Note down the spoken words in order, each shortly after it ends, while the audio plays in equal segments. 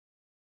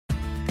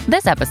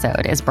This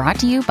episode is brought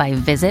to you by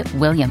Visit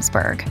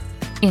Williamsburg.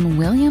 In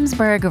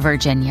Williamsburg,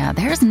 Virginia,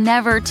 there's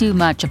never too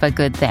much of a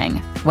good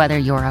thing. Whether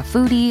you're a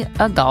foodie,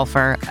 a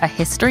golfer, a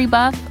history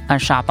buff, a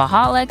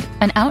shopaholic,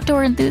 an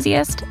outdoor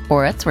enthusiast,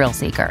 or a thrill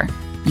seeker,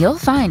 you'll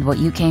find what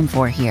you came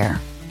for here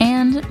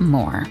and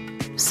more.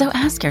 So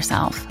ask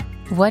yourself,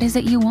 what is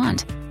it you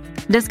want?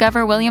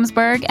 Discover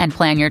Williamsburg and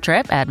plan your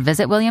trip at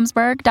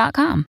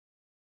visitwilliamsburg.com.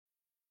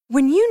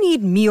 When you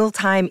need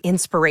mealtime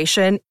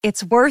inspiration,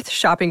 it's worth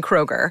shopping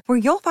Kroger, where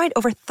you'll find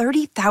over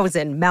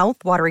 30,000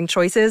 mouth-watering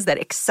choices that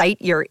excite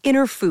your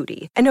inner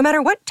foodie. And no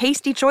matter what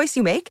tasty choice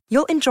you make,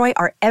 you'll enjoy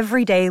our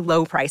everyday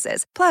low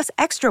prices, plus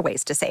extra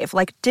ways to save,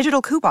 like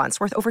digital coupons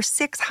worth over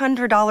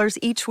 $600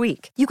 each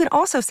week. You can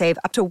also save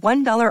up to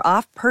 $1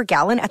 off per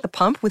gallon at the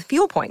pump with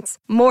fuel points.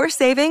 More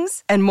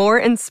savings and more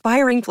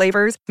inspiring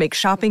flavors make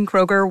shopping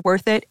Kroger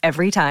worth it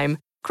every time.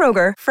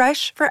 Kroger,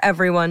 fresh for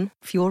everyone.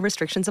 Fuel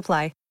restrictions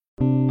apply.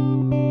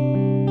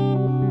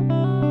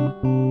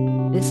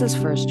 This is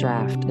First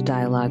Draft, a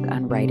dialogue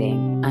on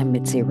writing. I'm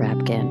Mitzi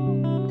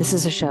Rapkin. This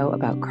is a show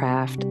about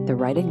craft, the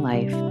writing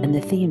life, and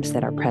the themes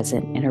that are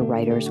present in a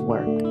writer's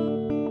work.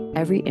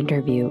 Every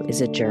interview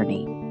is a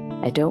journey.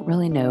 I don't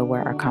really know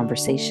where our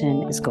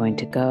conversation is going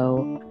to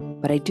go,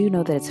 but I do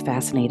know that it's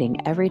fascinating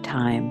every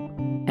time,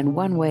 and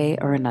one way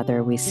or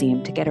another we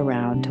seem to get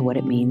around to what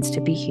it means to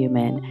be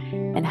human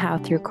and how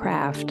through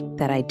craft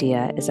that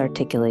idea is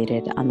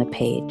articulated on the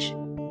page.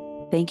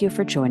 Thank you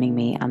for joining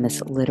me on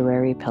this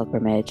literary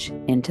pilgrimage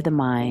into the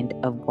mind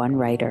of one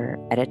writer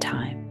at a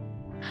time.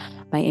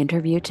 My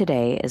interview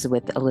today is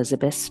with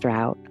Elizabeth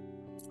Strout,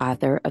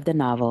 author of the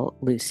novel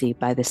Lucy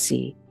by the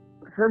Sea.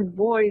 Her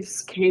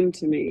voice came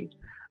to me,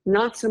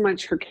 not so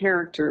much her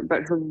character,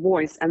 but her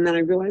voice. And then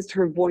I realized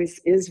her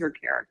voice is her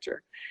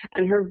character.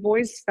 And her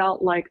voice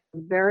felt like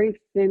a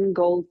very thin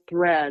gold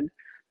thread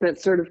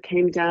that sort of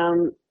came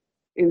down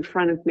in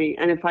front of me.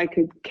 And if I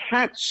could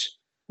catch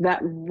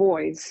that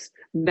voice,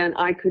 then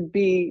I could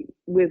be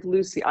with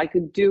Lucy. I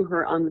could do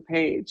her on the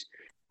page.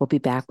 We'll be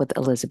back with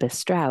Elizabeth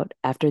Strout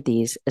after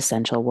these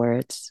essential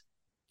words.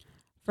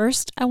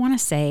 First, I want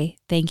to say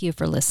thank you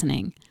for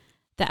listening.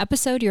 The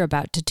episode you're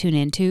about to tune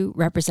into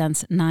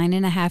represents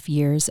 9.5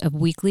 years of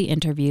weekly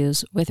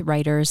interviews with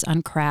writers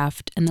on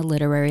craft and the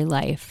literary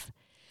life.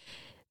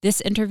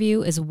 This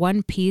interview is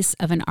one piece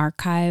of an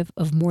archive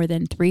of more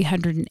than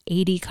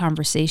 380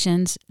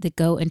 conversations that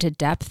go into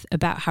depth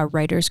about how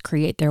writers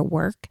create their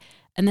work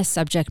and the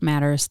subject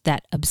matters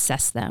that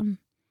obsess them.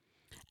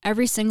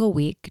 Every single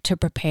week, to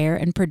prepare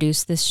and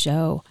produce this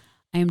show,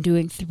 I am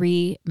doing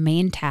 3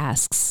 main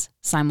tasks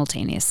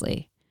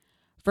simultaneously.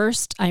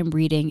 First, I'm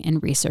reading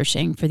and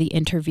researching for the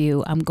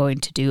interview I'm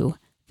going to do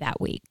that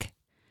week.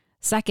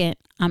 Second,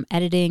 I'm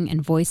editing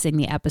and voicing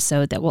the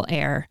episode that will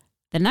air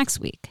the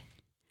next week.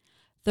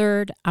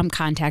 Third, I'm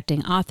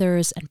contacting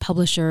authors and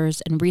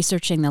publishers and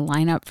researching the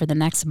lineup for the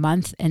next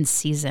month and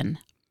season.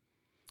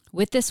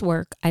 With this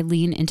work, I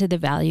lean into the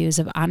values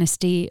of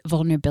honesty,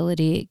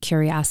 vulnerability,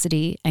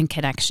 curiosity, and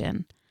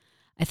connection.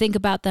 I think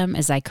about them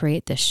as I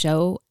create this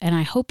show, and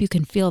I hope you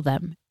can feel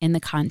them in the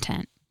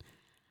content.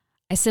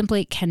 I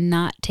simply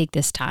cannot take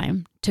this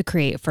time to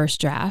create First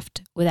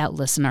Draft without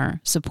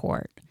listener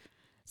support.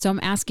 So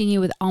I'm asking you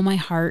with all my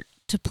heart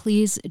to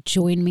please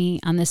join me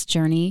on this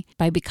journey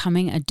by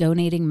becoming a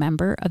donating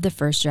member of the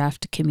First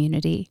Draft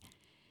community.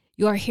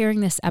 You are hearing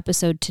this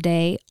episode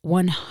today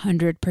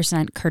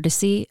 100%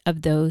 courtesy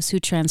of those who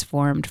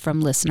transformed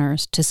from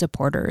listeners to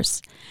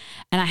supporters.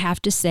 And I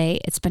have to say,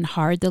 it's been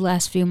hard the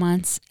last few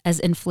months as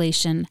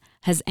inflation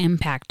has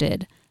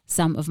impacted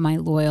some of my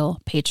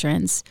loyal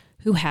patrons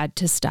who had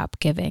to stop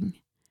giving.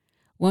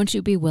 Won't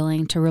you be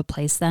willing to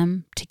replace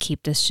them to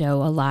keep this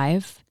show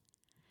alive?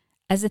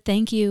 As a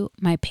thank you,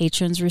 my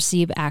patrons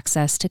receive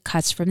access to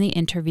cuts from the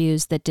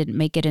interviews that didn't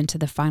make it into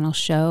the final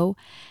show,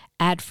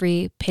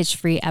 ad-free,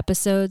 pitch-free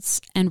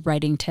episodes, and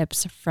writing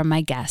tips from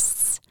my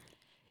guests.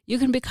 You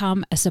can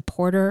become a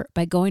supporter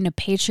by going to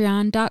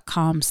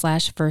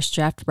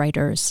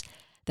patreon.com/firstdraftwriters.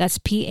 That's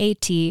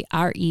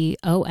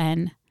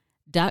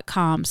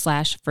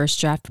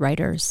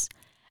patreon.com/firstdraftwriters.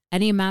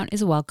 Any amount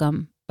is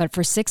welcome, but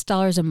for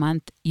 $6 a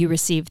month, you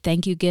receive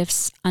thank you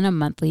gifts on a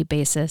monthly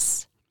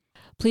basis.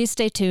 Please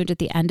stay tuned at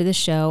the end of the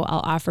show.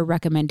 I'll offer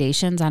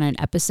recommendations on an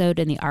episode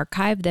in the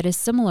archive that is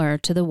similar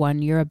to the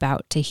one you're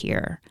about to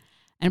hear.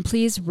 And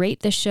please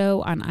rate the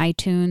show on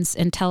iTunes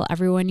and tell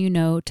everyone you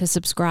know to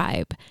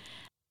subscribe.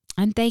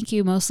 And thank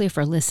you mostly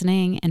for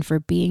listening and for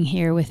being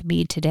here with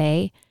me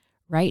today,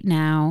 right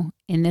now,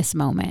 in this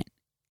moment.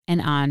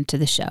 And on to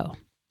the show.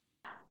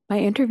 My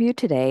interview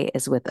today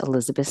is with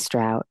Elizabeth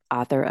Strout,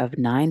 author of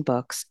 9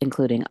 books,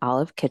 including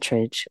Olive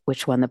Kitteridge,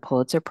 which won the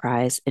Pulitzer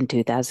Prize in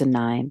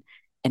 2009,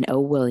 and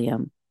O.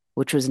 William,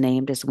 which was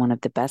named as one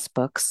of the best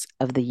books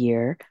of the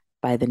year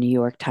by the New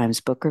York Times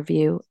Book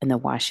Review and the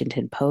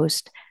Washington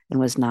Post, and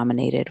was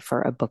nominated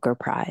for a Booker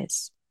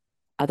Prize.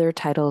 Other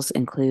titles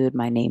include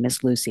My Name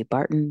is Lucy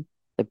Barton,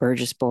 The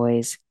Burgess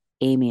Boys,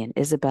 Amy and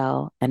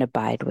Isabel, and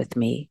Abide with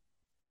Me.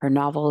 Her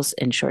novels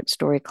and short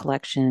story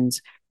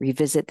collections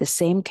revisit the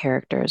same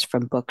characters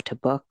from book to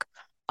book,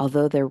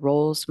 although their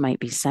roles might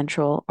be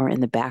central or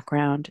in the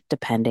background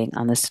depending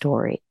on the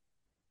story.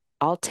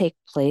 All take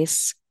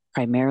place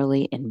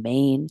primarily in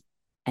Maine,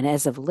 and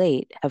as of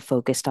late have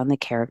focused on the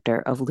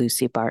character of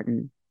Lucy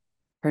Barton.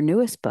 Her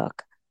newest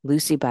book,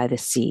 Lucy by the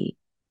Sea,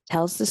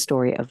 tells the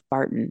story of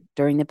Barton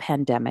during the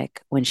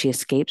pandemic when she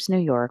escapes New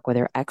York with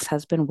her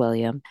ex-husband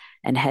William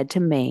and head to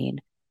Maine,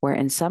 where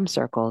in some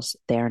circles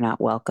they are not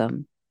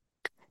welcome.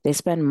 They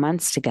spend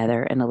months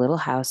together in a little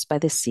house by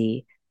the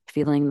sea,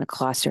 feeling the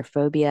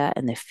claustrophobia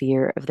and the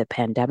fear of the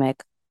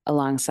pandemic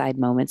alongside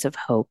moments of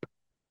hope.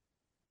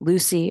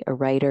 Lucy, a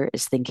writer,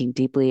 is thinking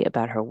deeply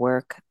about her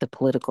work, the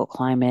political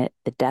climate,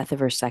 the death of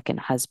her second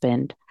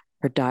husband,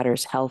 her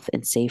daughter's health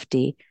and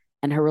safety,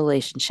 and her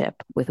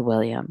relationship with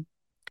William.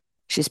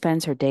 She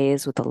spends her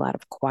days with a lot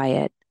of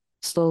quiet,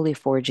 slowly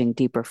forging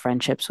deeper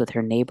friendships with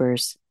her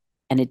neighbors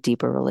and a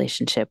deeper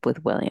relationship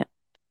with William.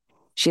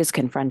 She is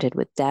confronted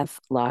with death,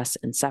 loss,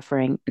 and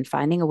suffering, and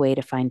finding a way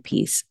to find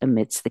peace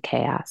amidst the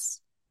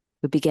chaos.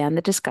 We began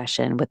the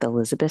discussion with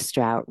Elizabeth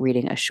Strout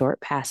reading a short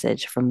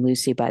passage from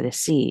Lucy by the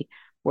Sea,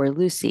 where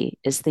Lucy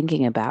is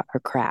thinking about her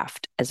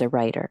craft as a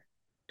writer.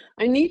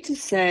 I need to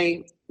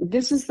say,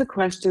 this is the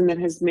question that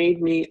has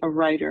made me a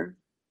writer.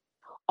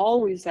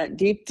 Always that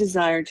deep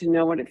desire to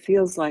know what it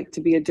feels like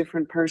to be a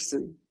different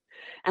person.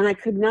 And I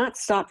could not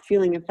stop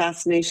feeling a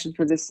fascination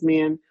for this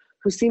man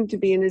who seemed to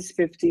be in his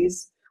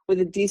 50s, with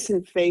a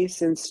decent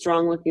face and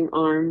strong-looking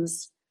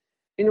arms.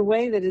 In a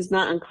way that is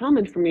not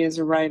uncommon for me as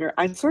a writer,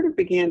 I sort of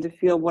began to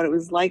feel what it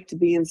was like to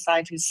be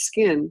inside his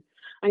skin.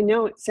 I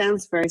know it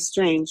sounds very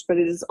strange, but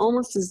it is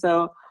almost as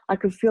though I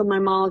could feel my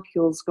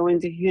molecules go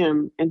into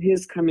him and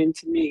his come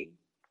into me.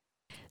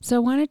 So I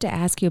wanted to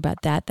ask you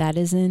about that. That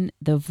is in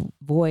the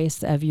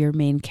voice of your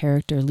main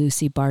character,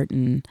 Lucy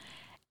Barton,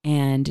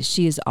 and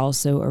she is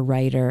also a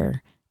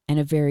writer and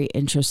a very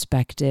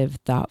introspective,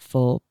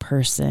 thoughtful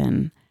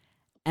person.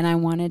 And I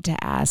wanted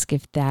to ask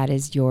if that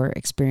is your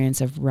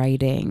experience of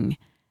writing.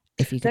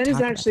 If you could that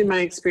is actually my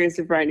experience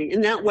of writing.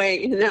 In that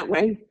way,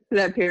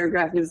 that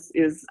paragraph is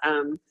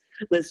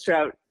Liz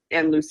Strout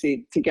and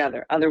Lucy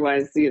together.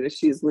 Otherwise,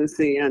 she's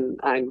Lucy and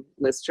I'm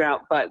Liz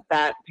Strout. But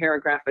that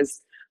paragraph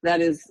is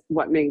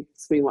what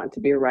makes me want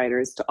to be a writer,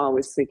 is to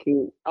always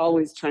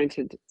trying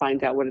to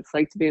find out what it's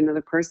like to be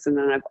another person.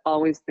 And I've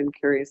always been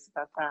curious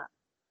about that.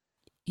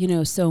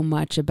 So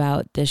much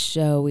about this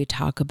show, we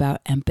talk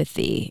about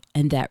empathy,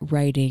 and that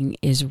writing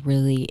is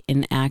really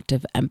an act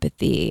of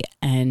empathy,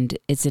 and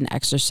it's an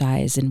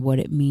exercise in what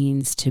it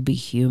means to be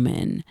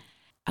human.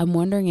 I'm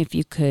wondering if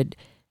you could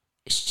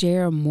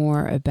share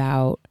more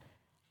about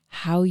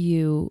how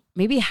you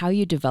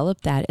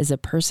developed that as a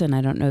person.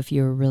 I don't know if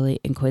you're a really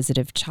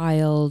inquisitive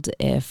child,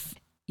 if,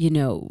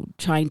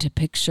 trying to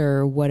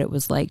picture what it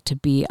was like to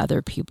be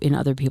in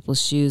other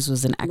people's shoes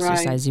was an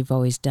exercise you've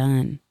always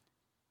done.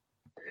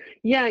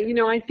 Yeah,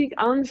 I think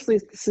honestly,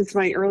 since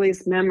my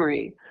earliest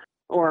memory,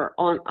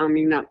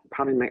 not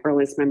probably my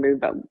earliest memory,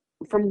 but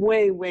from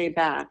way, way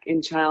back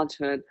in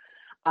childhood,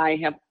 I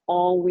have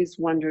always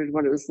wondered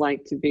what it was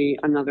like to be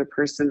another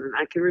person. And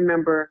I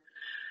remember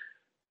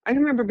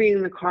being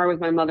in the car with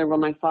my mother while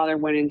my father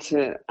went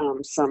into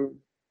some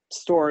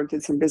store,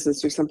 did some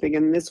business or something.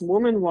 And this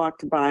woman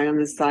walked by on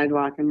the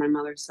sidewalk, and my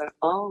mother said,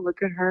 "Oh,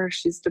 look at her,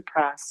 she's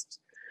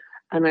depressed."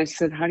 And I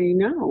said, "How do you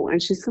know?"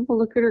 And she said, "Well,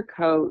 look at her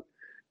coat.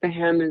 The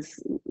hem is,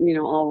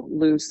 all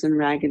loose and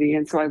raggedy."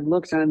 And so I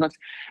looked. And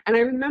I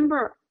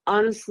remember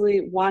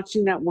honestly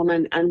watching that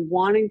woman and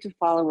wanting to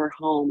follow her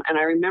home. And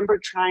I remember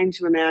trying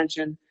to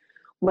imagine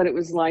what it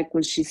was like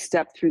when she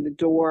stepped through the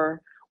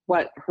door,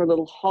 what her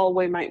little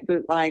hallway might be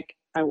like.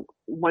 I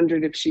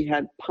wondered if she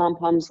had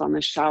pom-poms on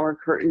the shower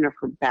curtain of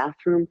her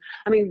bathroom.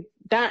 I mean,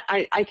 that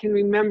I can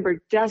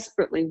remember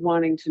desperately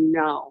wanting to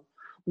know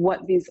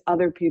what these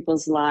other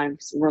people's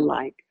lives were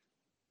like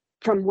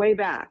from way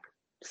back.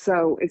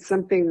 So it's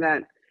something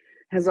that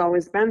has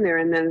always been there.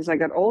 And then as I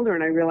got older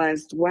and I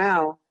realized,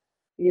 wow,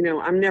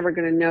 I'm never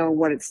going to know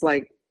what it's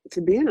like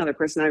to be another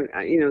person.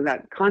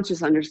 That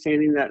conscious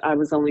understanding that I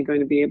was only going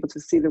to be able to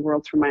see the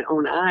world through my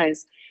own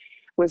eyes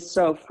was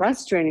so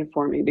frustrating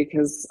for me,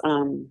 because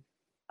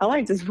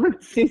I just want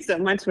to see so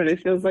much what it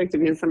feels like to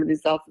be in somebody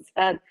else's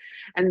head.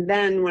 And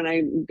then when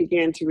I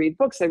began to read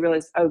books, I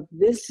realized, oh,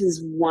 this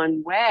is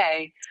one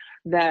way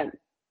that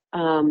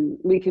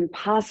we can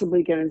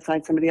possibly get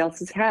inside somebody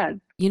else's head.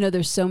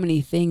 There's so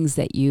many things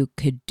that you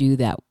could do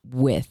that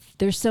with.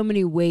 There's so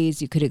many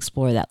ways you could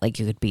explore that. Like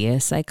you could be a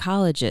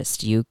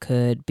psychologist, you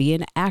could be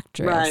an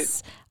actress.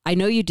 Right. I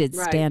know you did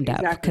stand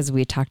up because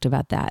we talked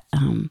about that.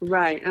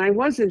 Right. And I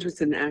was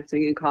interested in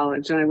acting in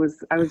college, and I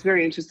was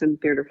very interested in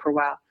theater for a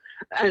while.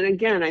 And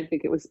again, I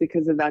think it was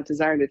because of that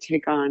desire to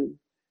take on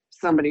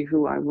somebody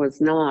who I was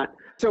not.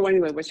 So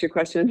anyway, what's your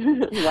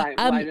question?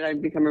 Why did I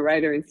become a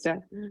writer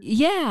instead?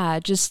 Yeah,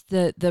 just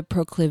the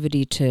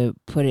proclivity to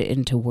put it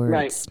into words.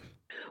 Right.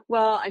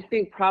 Well, I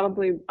think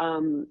probably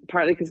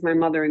partly because my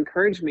mother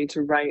encouraged me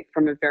to write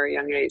from a very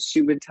young age.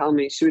 She would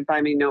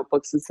buy me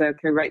notebooks and say,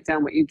 "Okay, write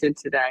down what you did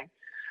today."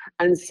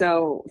 And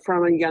so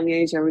from a young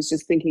age, I was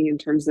just thinking in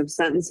terms of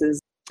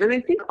sentences. And I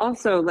think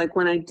also, like,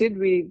 when I did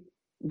read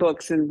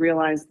books and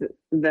realized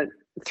that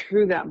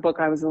through that book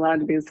I was allowed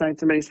to be inside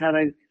somebody's head,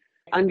 I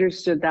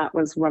understood that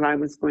was what I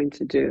was going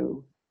to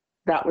do.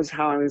 That was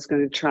how I was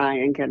going to try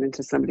and get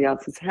into somebody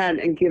else's head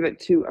and give it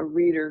to a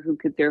reader who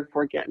could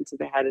therefore get into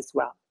the head as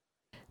well.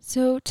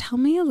 So tell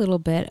me a little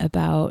bit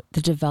about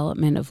the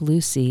development of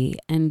Lucy.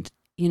 And,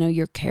 you know,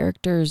 your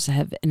characters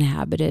have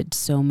inhabited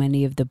so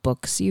many of the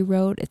books you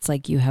wrote. It's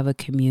like you have a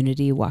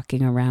community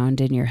walking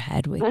around in your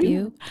head with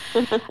you.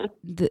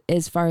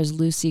 As far as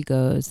Lucy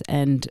goes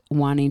and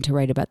wanting to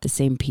write about the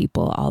same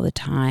people all the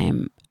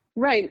time.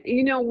 Right.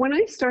 You know, when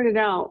I started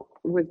out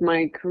with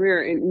my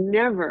career, it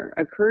never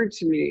occurred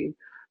to me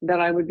that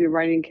I would be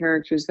writing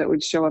characters that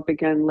would show up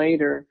again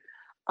later.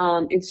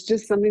 It's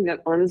just something that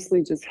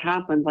honestly just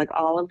happened. Like,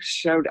 Olive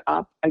showed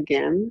up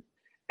again.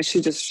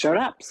 She just showed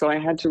up. So I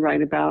had to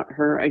write about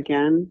her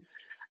again.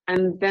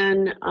 And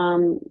then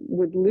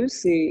with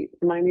Lucy,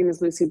 my name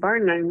is Lucy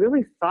Barton. I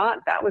really thought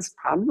that was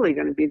probably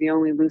going to be the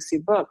only Lucy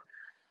book.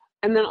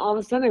 And then all of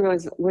a sudden I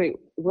realized, wait,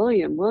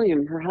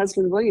 William, her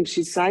husband, William,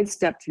 she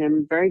sidestepped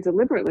him very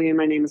deliberately. And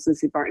my name is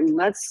Lucy Barton.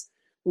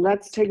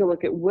 Let's take a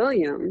look at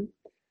William.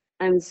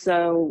 And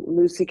so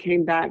Lucy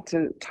came back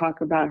to talk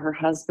about her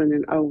husband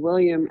and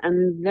William.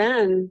 And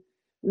then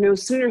no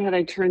sooner had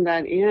I turned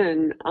that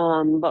in,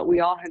 but we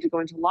all had to go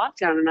into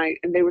lockdown,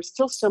 and they were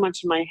still so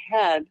much in my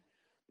head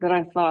that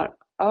I thought,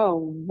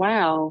 oh,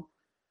 wow,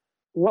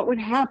 what would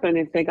happen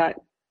if they got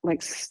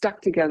like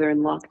stuck together in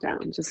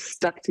lockdown, just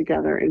stuck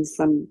together in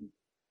some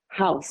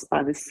house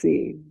by the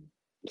sea.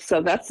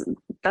 So that's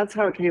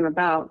how it came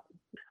about.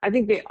 I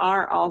think they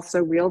are all so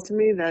real to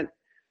me that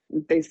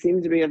they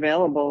seem to be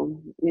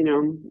available, you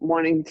know,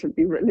 wanting to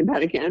be written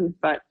about again.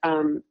 But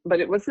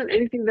it wasn't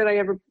anything that I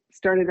ever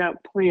started out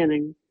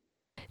planning.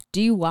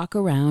 Do you walk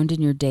around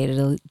in your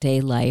day-to-day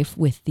life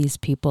with these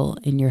people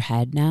in your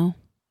head now?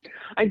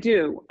 I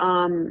do.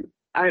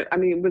 I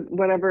mean, with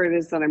whatever it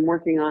is that I'm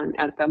working on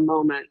at the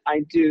moment,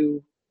 I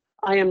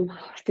am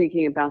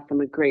thinking about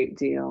them a great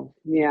deal.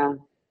 Yeah.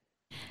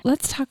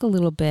 Let's talk a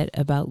little bit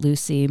about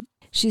Lucy.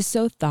 She's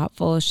so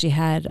thoughtful. She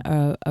had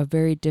a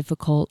very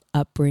difficult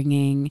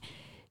upbringing.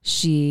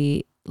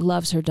 She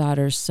loves her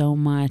daughter so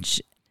much.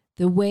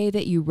 The way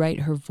that you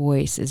write her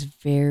voice is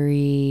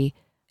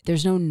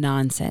there's no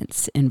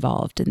nonsense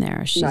involved in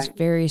there. She's right.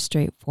 Very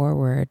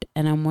straightforward.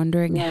 And I'm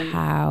wondering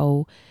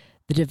how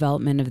the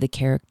development of the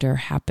character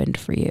happened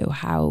for you,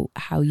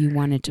 how you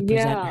wanted to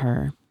present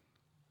her.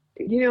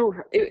 You know,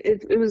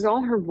 it was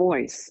all her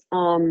voice,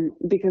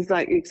 because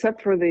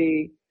except for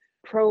the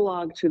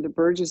prologue to the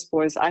Burgess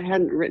Boys, I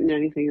hadn't written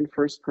anything in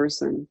first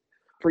person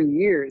for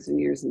years and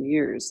years and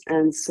years.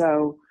 And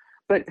so,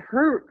 but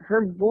her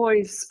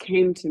voice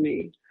came to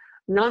me,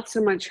 not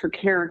so much her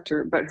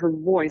character, but her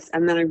voice.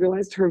 And then I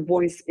realized her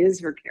voice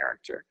is her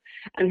character.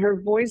 And her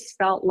voice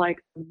felt like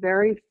a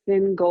very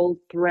thin gold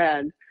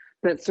thread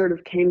that sort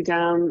of came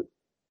down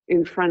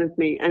in front of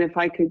me. And if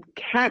I could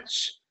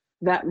catch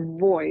that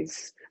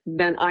voice,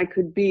 then I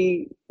could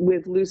be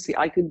with Lucy.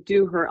 I could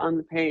do her on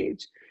the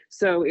page.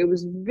 So it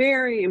was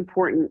very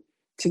important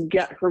to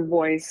get her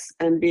voice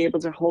and be able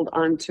to hold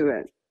on to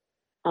it.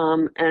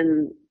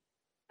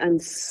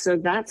 And so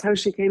that's how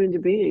she came into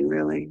being,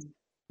 really.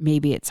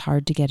 Maybe it's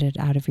hard to get it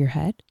out of your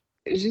head.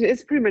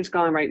 It's pretty much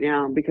gone right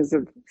now because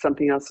of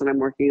something else that I'm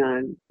working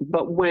on.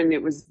 But when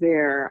it was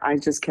there, I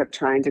just kept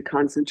trying to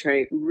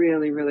concentrate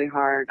really, really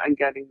hard on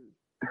getting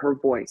her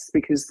voice,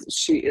 because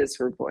she is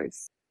her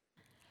voice.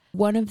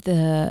 One of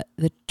the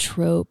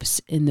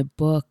tropes in the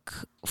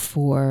book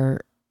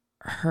for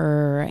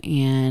her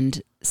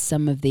and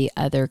some of the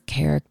other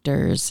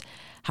characters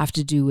have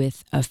to do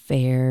with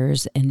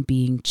affairs and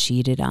being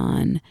cheated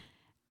on.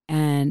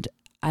 And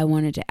I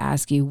wanted to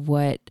ask you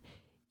what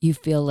you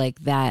feel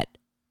like that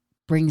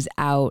brings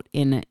out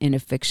in a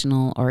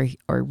fictional or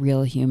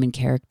real human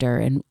character,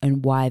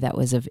 and why that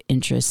was of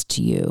interest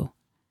to you.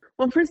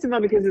 Well, first of all,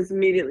 because it's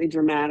immediately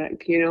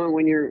dramatic, you know, and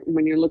when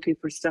you're looking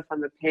for stuff on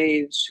the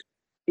page,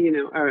 you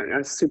know,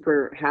 a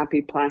super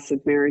happy,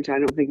 placid marriage, I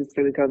don't think it's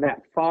going to go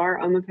that far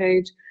on the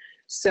page.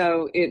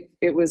 So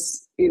it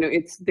was, you know,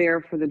 it's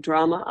there for the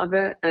drama of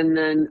it. And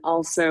then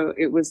also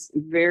it was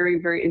very,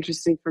 very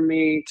interesting for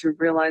me to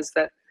realize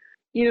that,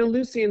 you know,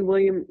 Lucy and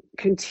William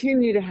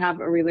continue to have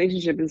a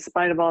relationship in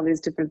spite of all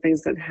these different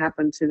things that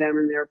happened to them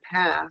in their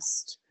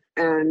past.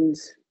 And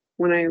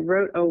when I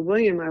wrote Oh,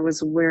 William, I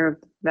was aware of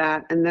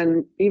that. And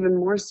then even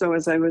more so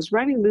as I was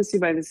writing Lucy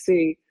by the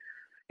Sea,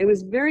 it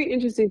was very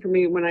interesting for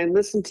me when I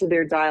listened to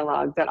their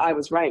dialogue that I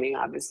was writing,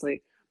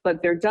 obviously,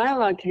 but their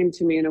dialogue came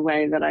to me in a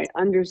way that I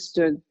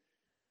understood,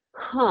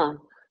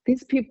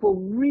 these people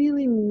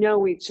really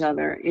know each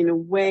other in a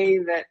way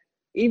that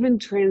even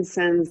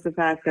transcends the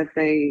fact that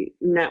they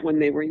met when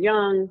they were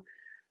young.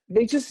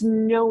 They just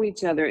know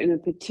each other in a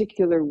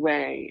particular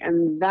way.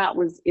 And that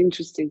was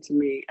interesting to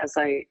me as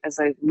I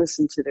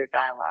listened to their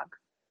dialogue.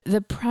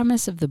 The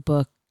premise of the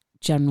book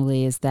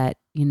generally is that,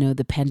 you know,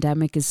 the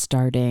pandemic is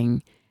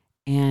starting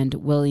And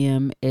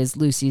William is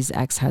Lucy's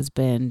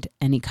ex-husband,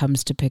 and he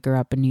comes to pick her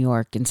up in New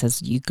York and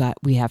says,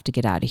 we have to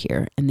get out of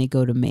here. And they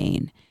go to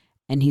Maine.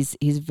 And he's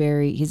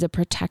a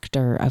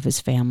protector of his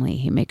family.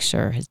 He makes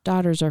sure his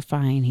daughters are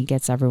fine. He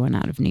gets everyone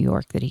out of New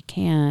York that he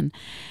can.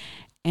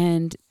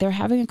 And they're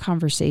having a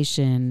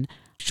conversation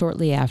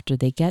shortly after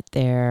they get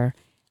there.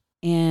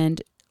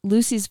 And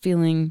Lucy's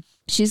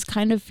she's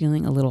kind of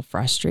feeling a little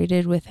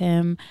frustrated with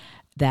him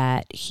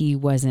that he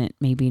wasn't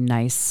maybe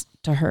nice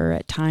to her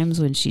at times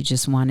when she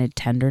just wanted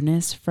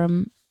tenderness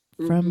from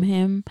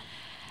him.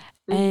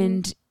 Mm-hmm.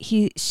 And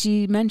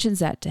she mentions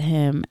that to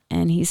him,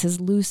 and he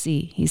says,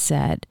 Lucy, he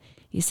said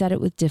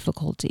it with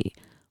difficulty.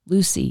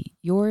 Lucy,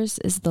 yours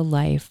is the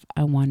life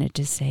I wanted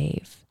to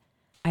save.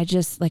 I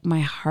just, like, my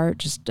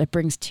heart it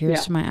brings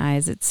tears to my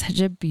eyes. It's such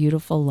a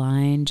beautiful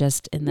line,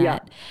 just in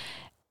that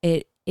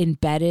it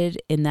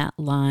embedded in that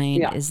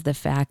line is the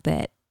fact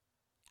that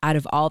out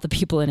of all the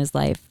people in his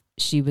life,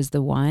 she was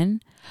the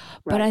one.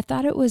 Right. But I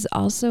thought it was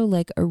also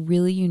like a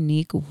really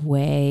unique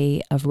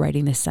way of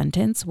writing the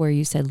sentence where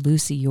you said,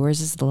 Lucy,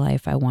 yours is the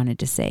life I wanted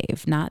to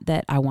save, not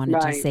that I wanted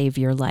to save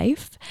your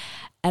life.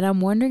 And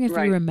I'm wondering if you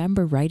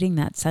remember writing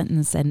that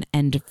sentence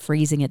and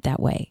phrasing it that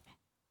way.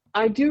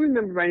 I do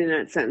remember writing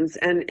that sentence,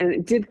 and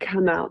it did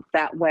come out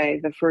that way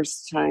the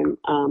first time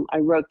I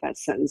wrote that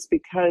sentence,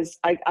 because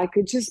I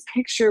could just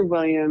picture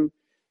William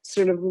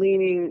sort of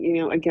leaning,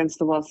 against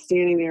the wall,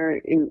 standing there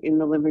in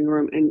the living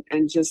room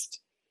and just,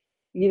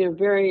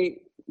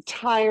 very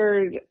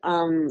tired,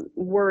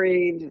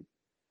 worried,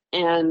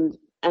 and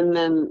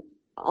then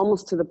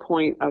almost to the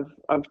point of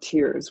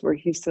tears, where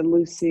he said,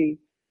 Lucy,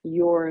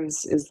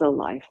 yours is the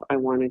life I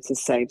wanted to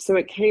save. So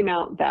it came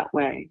out that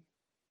way.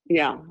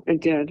 Yeah,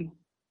 it did.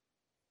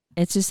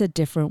 It's just a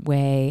different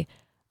way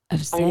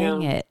of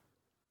saying it.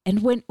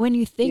 And when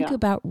you think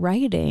about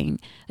writing,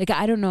 like,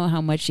 I don't know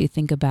how much you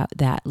think about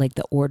that, like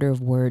the order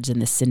of words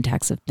and the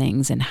syntax of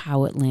things and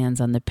how it lands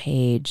on the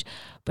page.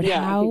 But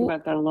I think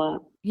about that a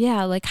lot.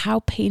 Yeah, like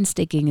how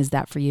painstaking is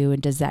that for you?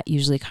 And does that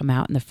usually come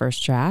out in the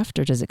first draft,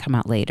 or does it come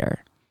out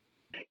later?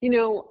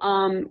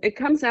 It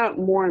comes out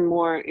more and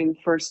more in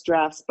first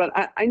drafts, but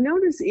I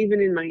notice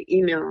even in my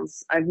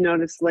emails, I've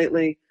noticed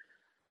lately,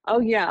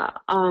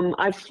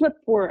 I flip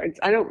words.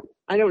 I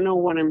don't know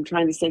what I'm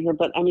trying to say here,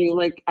 but I mean,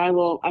 like, I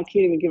can't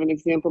even give an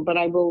example, but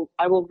I will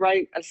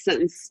write a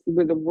sentence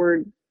with a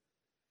word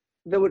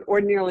that would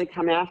ordinarily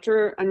come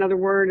after another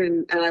word,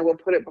 and I will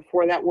put it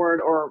before that word,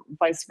 or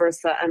vice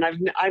versa. And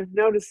I've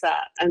noticed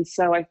that. And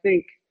so I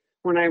think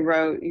when I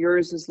wrote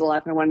yours is the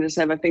life I wanted to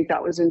save, I think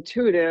that was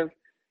intuitive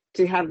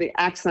to have the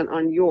accent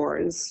on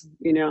yours.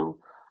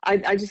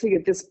 I just think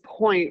at this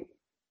point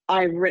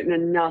I've written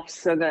enough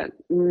so that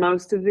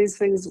most of these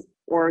things,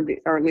 or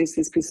at least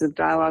these pieces of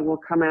dialogue, will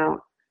come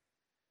out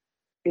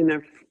in a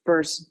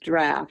first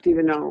draft,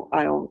 even though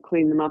I'll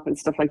clean them up and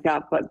stuff like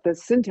that. But the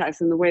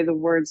syntax and the way the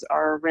words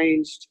are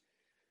arranged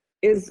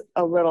is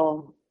a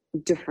little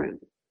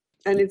different.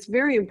 And it's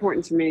very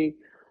important to me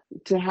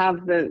to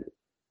have the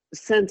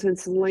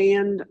sentence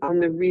land on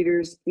the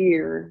reader's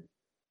ear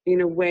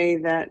in a way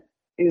that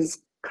is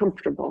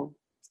comfortable.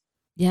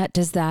 Yeah.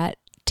 Does that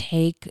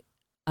take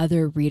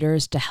other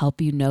readers to help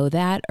you know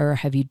that, or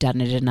have you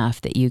done it enough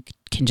that you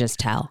can just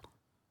tell?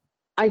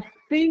 I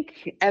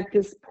think at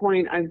this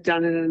point I've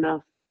done it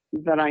enough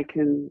that I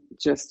can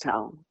just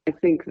tell. I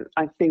think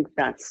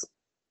that's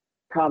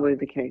probably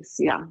the case.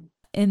 Yeah.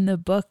 In the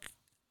book,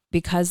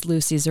 because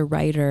Lucy's a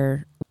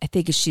writer, I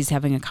think she's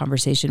having a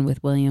conversation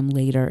with William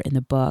later in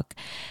the book,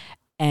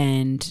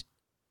 and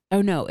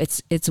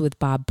it's with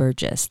Bob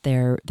Burgess.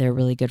 They're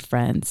really good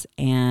friends,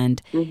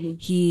 and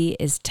he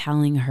is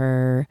telling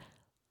her,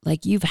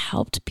 like, you've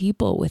helped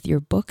people with your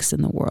books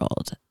in the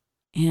world.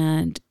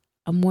 And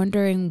I'm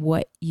wondering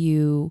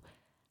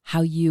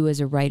how you as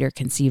a writer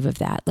conceive of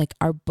that. Like,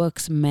 are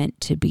books meant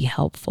to be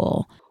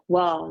helpful?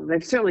 Well,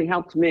 they've certainly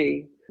helped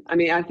me. I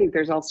mean, I think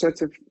there's all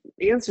sorts of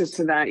answers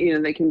to that.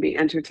 They can be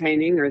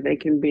entertaining, or they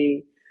can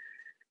be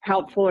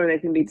helpful, or they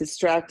can be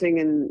distracting,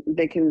 and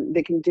they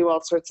can do all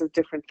sorts of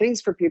different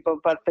things for people.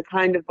 But the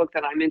kind of book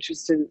that I'm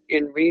interested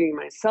in reading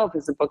myself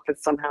is a book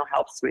that somehow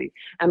helps me.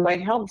 And by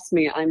helps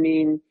me, I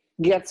mean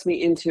gets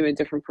me into a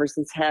different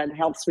person's head,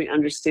 helps me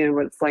understand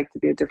what it's like to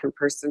be a different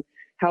person,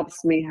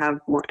 helps me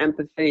have more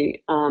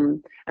empathy.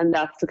 And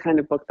that's the kind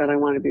of book that I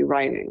want to be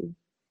writing.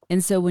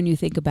 And so when you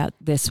think about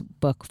this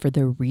book for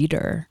the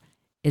reader,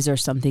 is there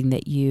something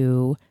that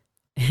you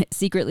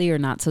secretly or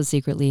not so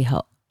secretly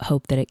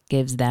hope that it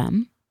gives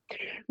them?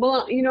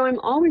 Well, I'm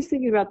always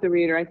thinking about the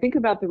reader. I think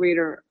about the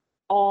reader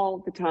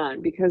all the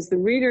time, because the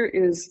reader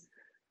is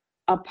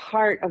a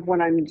part of what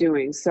I'm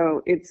doing.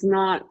 So it's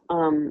not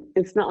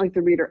like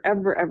the reader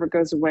ever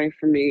goes away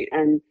from me.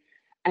 And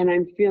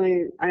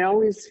I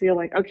always feel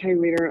like, okay,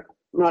 reader,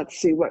 let's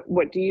see,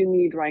 what do you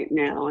need right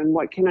now? And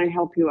what can I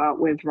help you out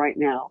with right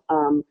now?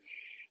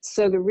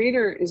 So the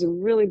reader is a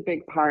really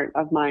big part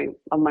of my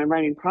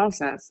writing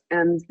process.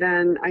 And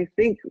then I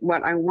think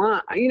what I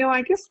want,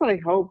 I guess what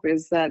I hope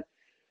is that,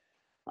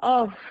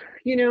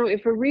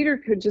 if a reader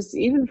could just,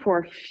 even for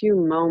a few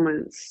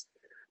moments,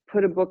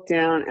 put a book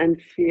down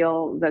and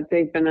feel that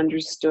they've been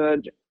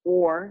understood,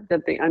 or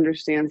that they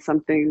understand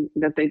something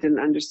that they didn't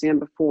understand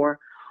before,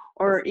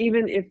 or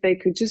even if they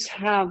could just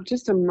have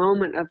just a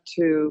moment of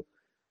two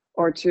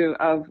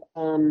of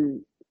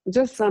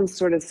just some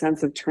sort of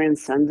sense of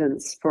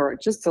transcendence for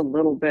just a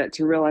little bit,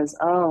 to realize,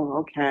 oh,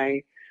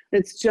 okay,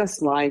 it's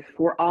just life.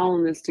 We're all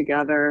in this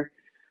together.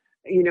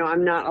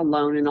 I'm not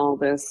alone in all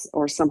this,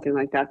 or something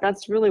like that.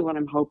 That's really what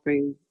I'm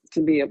hoping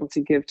to be able to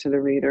give to the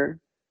reader.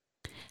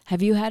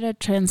 Have you had a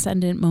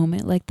transcendent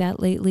moment like that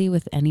lately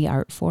with any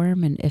art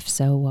form? And if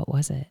so, what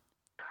was it?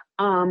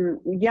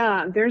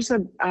 Yeah, there's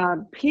a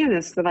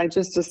pianist that I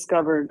just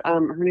discovered.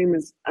 Her name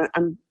is,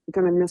 I'm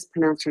going to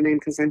mispronounce her name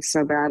because I'm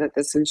so bad at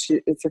this, and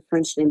it's a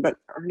French name, but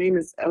her name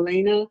is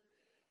Elena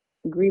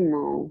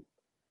Grimaud,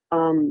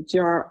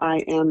 Grimaud.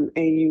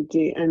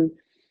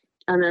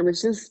 And I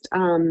was just,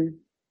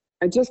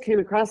 I just came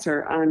across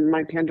her on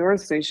my Pandora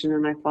station,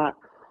 and I thought,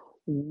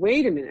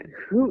 wait a minute,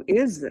 who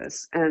is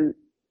this? And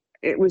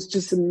it was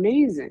just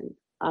amazing.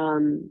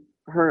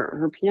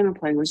 Her piano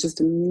playing was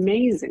just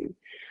amazing.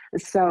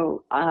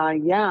 So,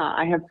 yeah,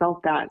 I have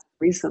felt that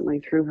recently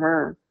through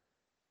her.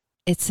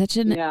 It's such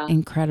an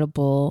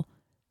incredible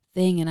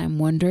thing. And I'm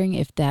wondering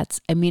if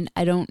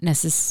I don't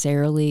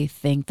necessarily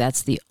think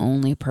that's the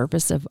only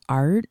purpose of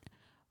art,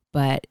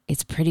 but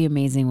it's pretty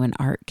amazing when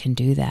art can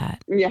do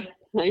that. Yeah,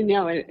 I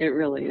know. It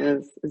really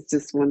is. It's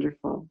just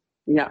wonderful.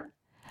 Yeah.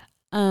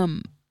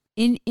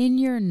 In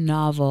your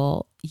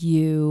novel,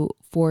 you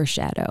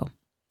foreshadow.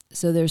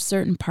 So there's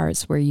certain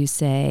parts where you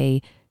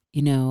say,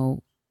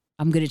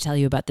 I'm going to tell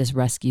you about this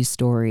rescue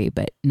story,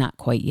 but not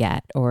quite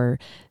yet. Or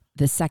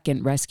the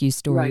second rescue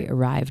story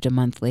arrived a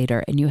month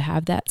later, and you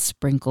have that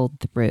sprinkled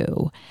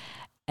through.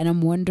 And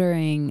I'm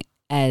wondering,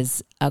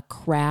 as a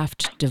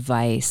craft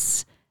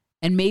device,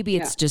 and maybe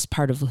it's just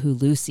part of who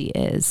Lucy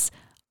is,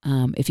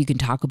 if you can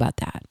talk about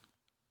that.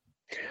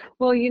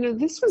 Well,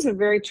 this was a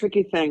very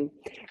tricky thing,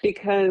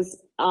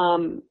 because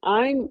I'm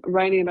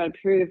writing about a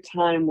period of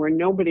time where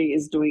nobody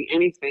is doing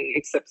anything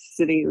except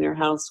sitting in their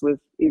house with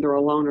either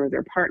alone or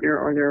their partner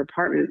or their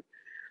apartment.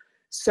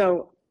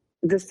 So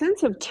the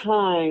sense of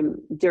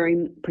time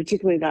during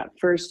particularly that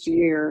first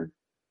year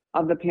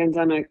of the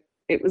pandemic,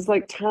 it was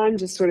like time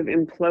just sort of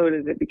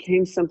imploded. It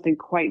became something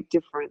quite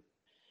different.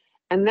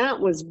 And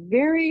that was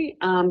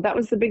that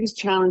was the biggest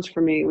challenge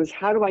for me, was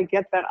how do I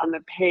get that on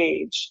the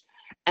page?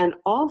 And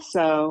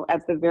also,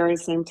 at the very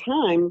same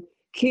time,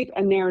 keep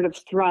a narrative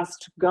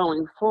thrust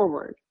going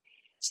forward.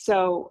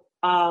 So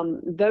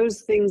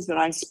those things that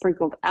I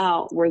sprinkled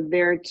out were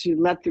there to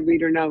let the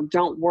reader know,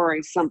 don't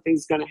worry,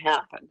 something's going to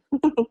happen.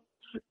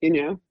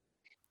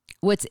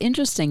 What's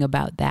interesting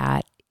about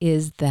that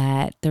is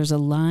that there's a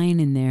line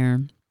in there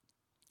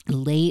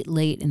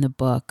late in the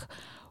book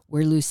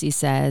where Lucy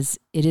says,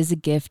 it is a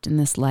gift in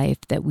this life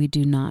that we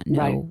do not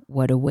know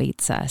what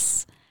awaits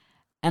us.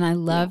 And I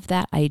love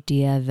that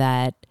idea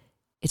that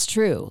it's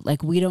true.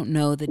 Like, we don't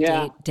know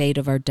the date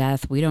of our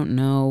death. We don't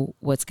know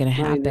what's going to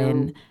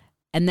happen.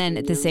 And then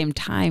at the same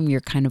time,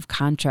 you're kind of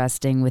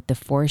contrasting with the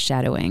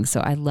foreshadowing.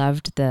 So I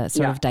loved the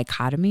sort of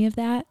dichotomy of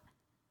that.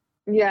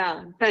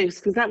 Yeah, thanks.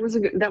 Because that was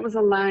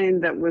a line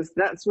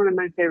that's one of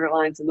my favorite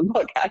lines in the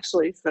book,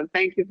 actually. So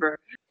thank you for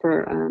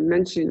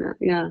mentioning that.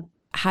 Yeah.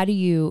 How do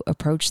you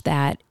approach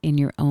that in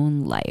your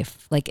own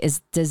life? Like, is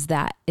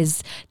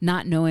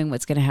not knowing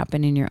what's going to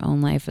happen in your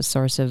own life a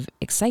source of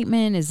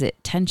excitement? Is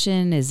it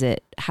tension?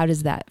 How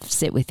does that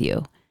sit with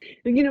you?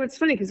 It's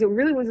funny, because it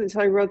really wasn't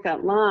until I wrote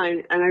that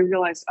line and I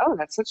realized, oh,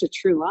 that's such a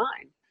true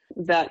line,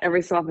 that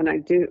every so often I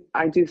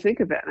do think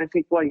of it. And I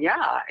think, well,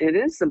 yeah, it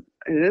is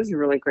a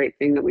really great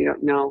thing that we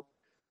don't know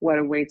what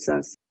awaits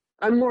us.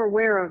 I'm more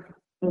aware of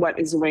what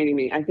is awaiting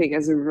me, I think,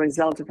 as a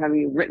result of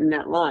having written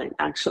that line,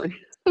 actually.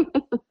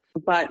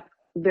 But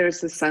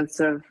there's a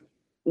sense of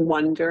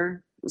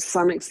wonder,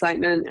 some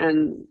excitement,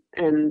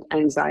 and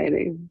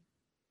anxiety.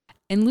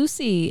 And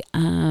Lucy,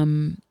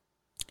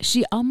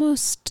 she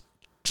almost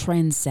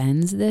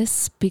transcends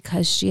this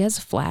because she has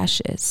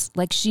flashes.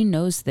 Like, she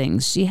knows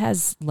things. She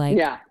has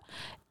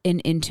an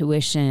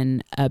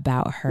intuition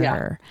about her.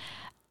 Yeah.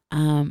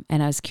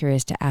 And I was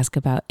curious to ask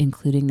about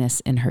including this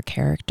in her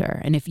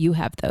character, and if you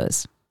have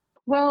those.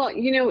 Well,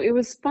 it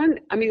was fun.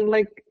 I mean,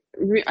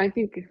 I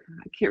think,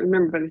 I can't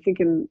remember, but I think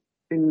in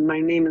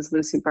My Name is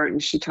Lucy Barton,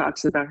 she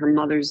talks about her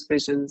mother's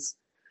visions.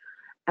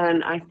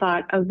 And I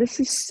thought, oh, this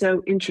is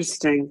so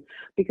interesting,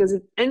 because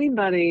if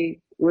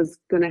anybody was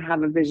going to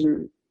have a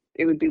vision,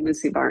 it would be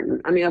Lucy Barton.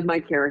 I mean, of my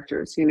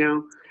characters,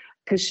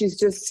 because she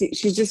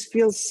just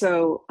feels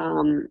so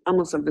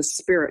almost of the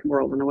spirit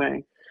world in a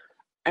way.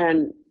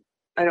 And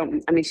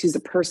she's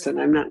a person.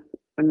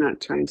 I'm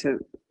not trying to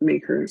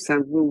make her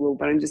sound woo-woo,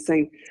 but I'm just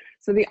saying.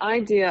 So the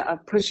idea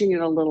of pushing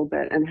it a little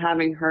bit and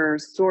having her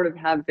sort of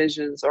have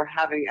visions, or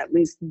having at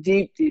least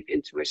deep, deep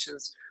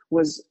intuitions,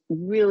 was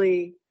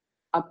really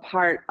a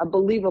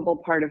believable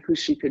part of who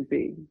she could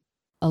be.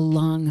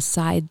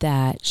 Alongside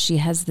that, she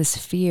has this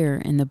fear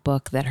in the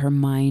book that her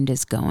mind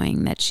is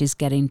going, that she's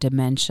getting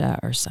dementia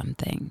or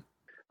something.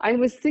 I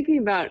was thinking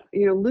about,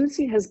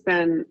 Lucy has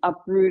been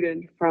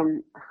uprooted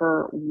from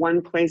her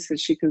one place that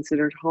she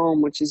considered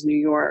home, which is New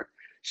York.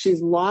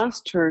 She's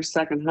lost her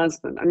second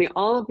husband. I mean,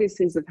 all of these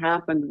things have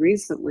happened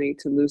recently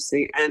to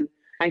Lucy. And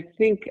I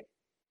think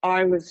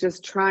I was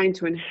just trying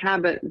to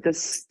inhabit the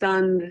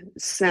stunned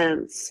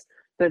sense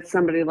that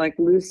somebody like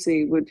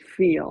Lucy would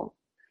feel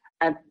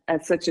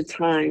at such a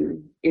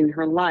time in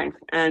her life.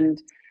 And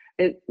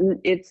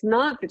it's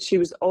not that she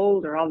was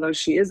older, although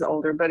she is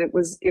older, but it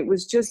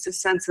was just a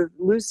sense of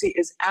Lucy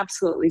is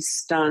absolutely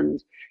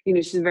stunned.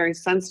 She's a very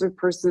sensitive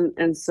person,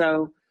 and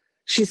so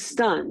she's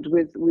stunned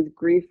with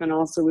grief and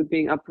also with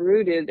being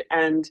uprooted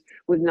and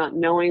with not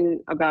knowing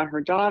about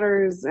her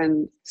daughters.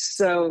 And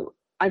so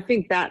I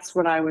think that's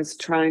what I was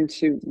trying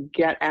to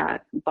get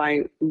at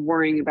by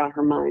worrying about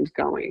her mind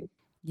going,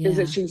 is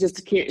that she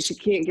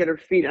can't get her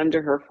feet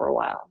under her for a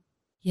while.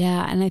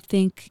 Yeah. And I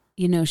think,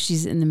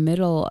 she's in the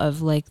middle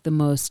of like the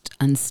most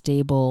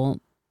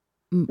unstable,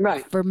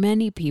 right, for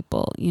many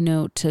people,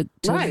 to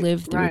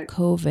live through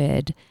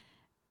COVID.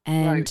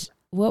 And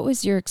what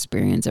was your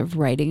experience of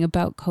writing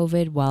about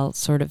COVID while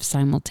sort of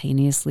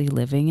simultaneously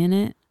living in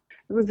it?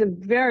 It was a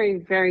very,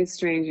 very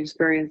strange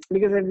experience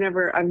because I've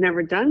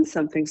never done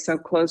something so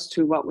close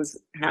to what was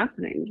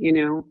happening,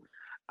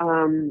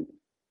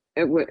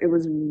 It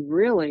was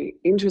really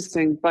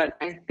interesting, but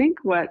I think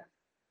what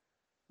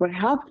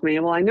helped me,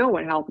 well, I know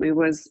what helped me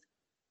was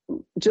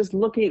just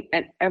looking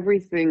at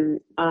everything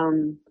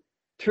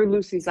through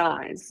Lucy's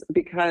eyes,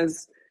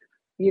 because,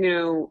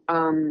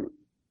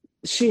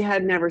 she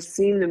had never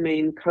seen the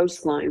Maine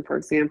coastline, for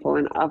example.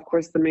 And of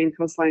course, the Maine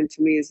coastline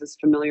to me is as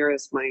familiar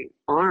as my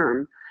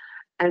arm.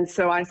 And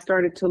so I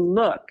started to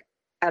look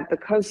at the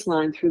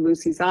coastline through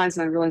Lucy's eyes,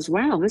 and I realized,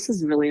 wow, this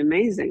is really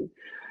amazing.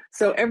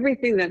 So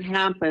everything that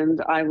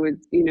happened, I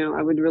would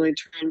really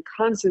try and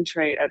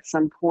concentrate at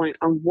some point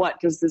on what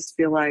does this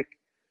feel like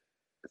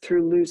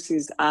through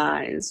Lucy's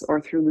eyes or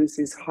through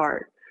Lucy's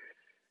heart.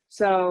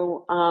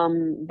 So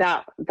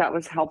that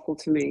was helpful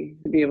to me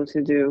to be able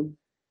to do.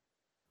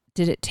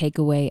 Did it take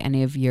away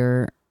any of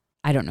your,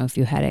 I don't know if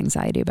you had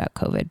anxiety about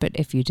COVID, but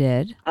if you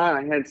did? Oh,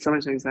 I had so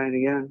much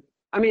anxiety, yeah.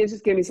 I mean, it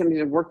just gave me something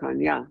to work on,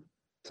 yeah.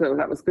 So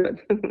that was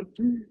good.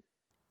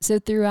 So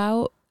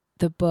throughout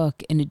the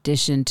book, in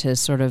addition to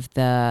sort of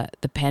the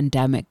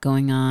pandemic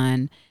going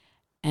on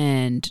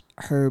and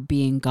her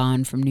being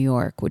gone from New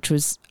York, which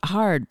was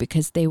hard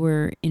because they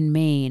were in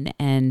Maine,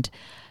 and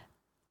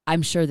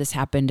I'm sure this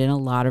happened in a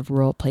lot of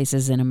rural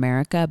places in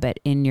America, but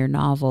in your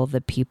novel,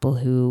 the people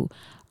who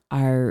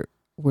were,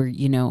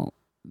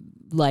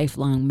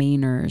 lifelong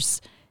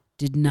Mainers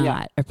did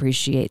not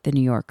appreciate the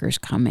New Yorkers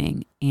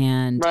coming,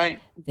 and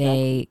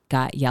they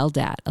got yelled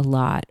at a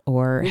lot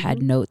or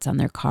had notes on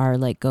their car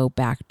like, go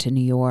back to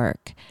New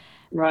York.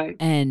 Right.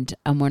 And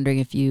I'm wondering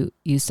if you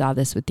saw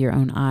this with your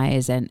own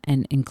eyes and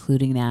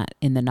including that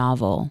in the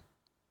novel.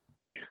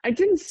 I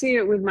didn't see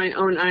it with my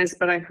own eyes,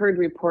 but I heard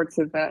reports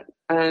of that.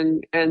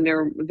 And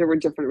there were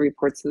different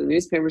reports in the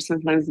newspaper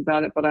sometimes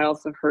about it, but I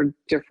also heard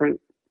different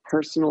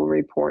personal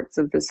reports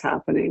of this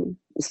happening.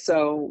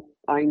 So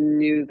I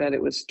knew that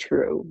it was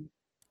true.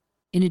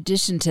 In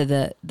addition to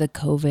the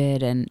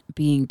COVID and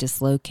being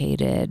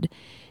dislocated,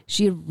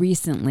 she had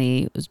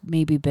recently, it was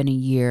maybe been a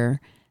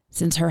year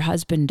since her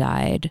husband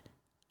died.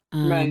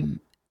 And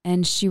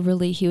he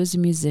was a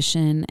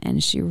musician,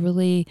 and she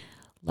really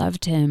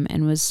loved him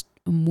and was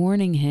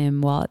mourning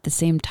him while at the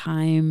same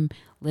time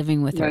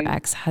living with her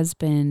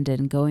ex-husband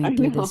and going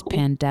through this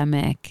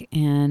pandemic.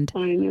 And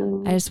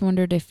I just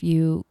wondered if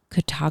you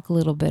could talk a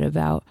little bit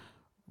about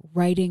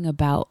writing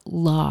about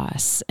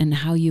loss and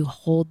how you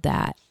hold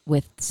that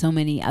with so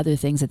many other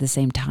things at the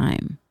same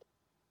time.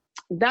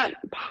 That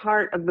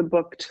part of the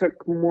book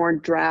took more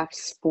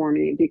drafts for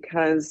me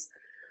because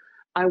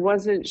I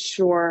wasn't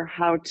sure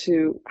how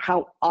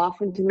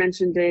often to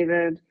mention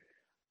David,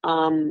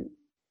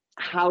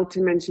 how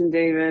to mention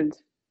David.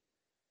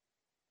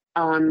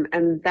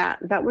 And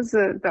that was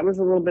a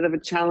little bit of a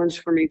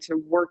challenge for me to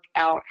work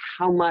out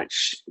how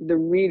much the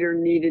reader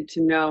needed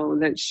to know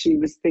that she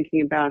was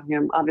thinking about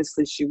him.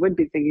 Obviously she would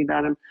be thinking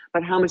about him,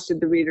 but how much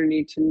did the reader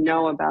need to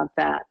know about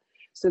that?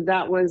 So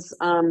that was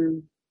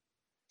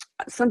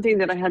something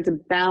that I had to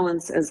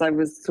balance as I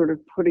was sort of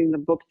putting the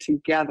book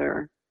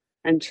together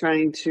and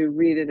trying to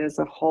read it as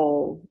a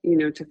whole,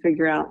 to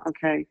figure out,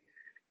 okay,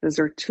 is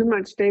there too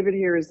much David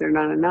here? Is there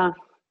not enough?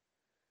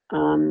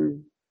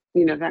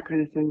 That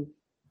kind of thing.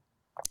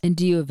 And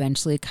do you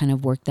eventually kind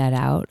of work that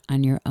out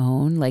on your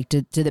own? Like,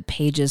 do the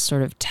pages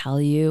sort of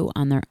tell you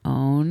on their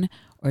own,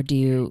 or do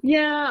you?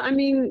 Yeah, I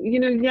mean,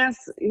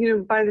 yes,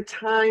 by the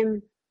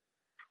time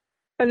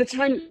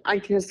I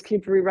just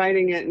keep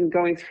rewriting it and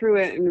going through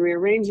it and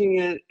rearranging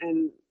it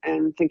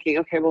and thinking,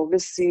 okay, well,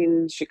 this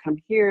scene should come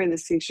here and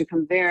this scene should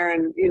come there.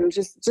 And,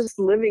 just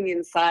living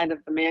inside of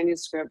the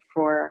manuscript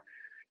for,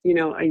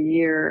 a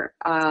year,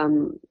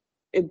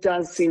 it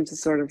does seem to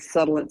sort of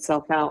settle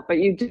itself out, but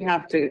I do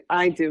have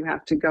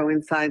to go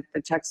inside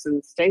the text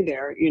and stay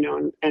there,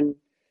 and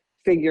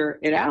figure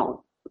it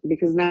out,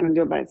 because it's not going to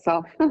do it by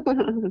itself,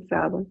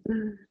 sadly.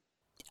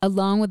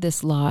 Along with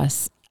this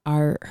loss,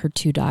 are her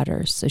two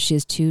daughters. So she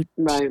has two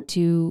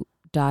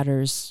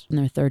daughters in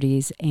their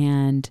 30s,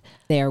 and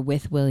they are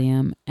with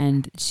William,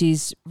 and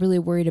she's really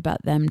worried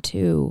about them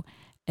too.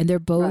 And they're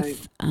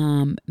both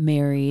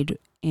married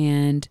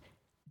and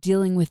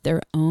dealing with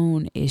their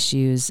own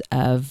issues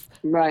of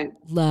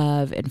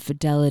love and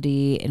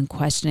fidelity and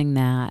questioning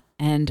that.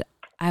 And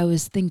I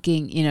was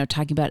thinking,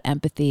 talking about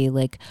empathy,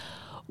 like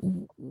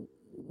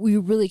we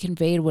really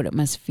conveyed what it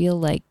must feel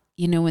like,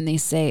 when they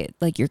say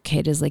like your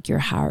kid is like your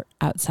heart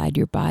outside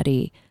your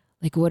body,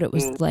 like what it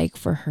was like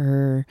for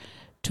her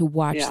to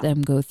watch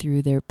them go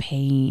through their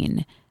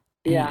pain.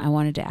 And I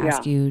wanted to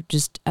ask you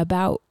just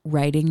about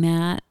writing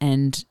that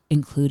and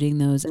including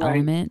those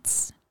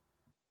elements.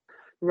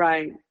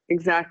 Right,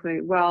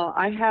 exactly. Well,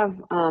 I have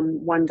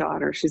one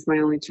daughter. She's my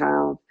only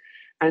child.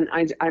 And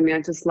I mean,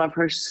 I just love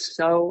her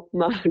so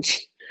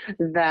much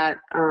that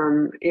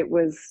it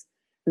was,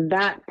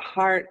 that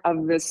part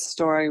of this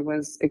story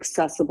was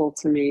accessible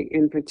to me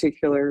in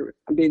particular,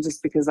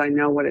 just because I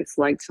know what it's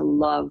like to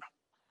love,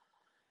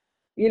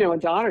 a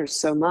daughter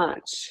so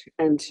much,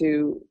 and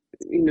to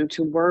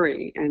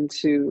worry and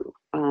to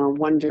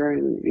wonder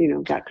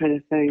and, that kind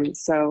of thing.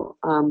 So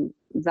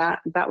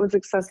that was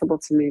accessible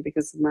to me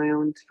because of my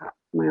own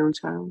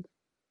child.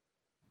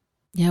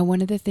 Yeah.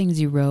 One of the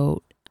things you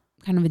wrote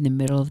kind of in the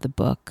middle of the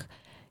book,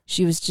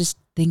 she was just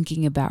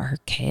thinking about her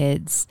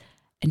kids,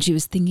 and she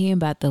was thinking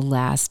about the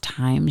last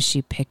time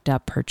she picked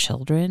up her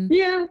children.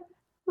 Yeah,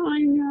 I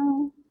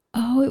know.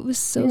 Oh, it was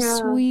so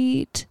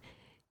sweet.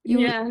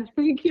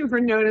 Thank you for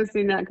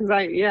noticing that, because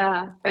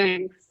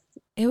thanks.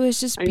 It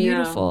was just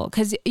beautiful,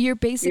 because you're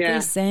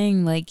basically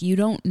saying, like, you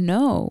don't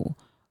know.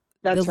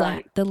 That's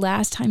right. The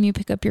last time you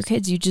pick up your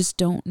kids, you just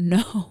don't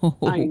know.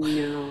 I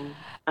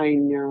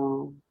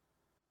know.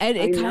 And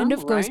it kind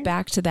of goes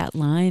back to that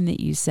line that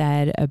you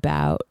said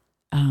about,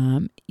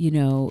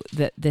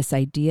 this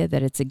idea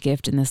that it's a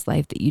gift in this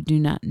life that you do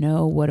not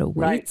know what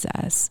awaits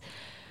us.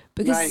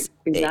 Because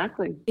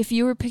exactly. If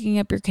you were picking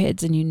up your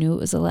kids and you knew it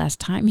was the last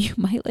time, you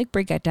might like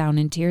break out down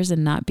in tears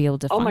and not be able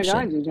to function. Oh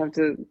my God,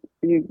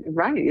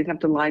 you'd have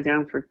to lie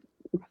down for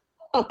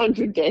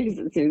 100 days,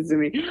 it seems to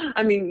me.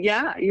 I mean,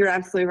 you're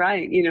absolutely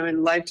right.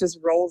 And life just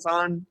rolls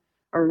on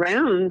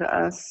around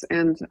us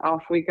and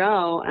off we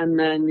go. And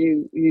then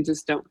you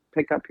just don't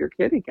pick up your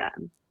kid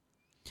again,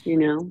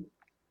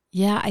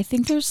 Yeah, I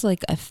think there's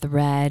like a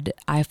thread.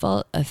 I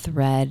felt a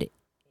thread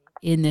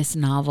in this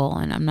novel,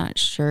 and I'm not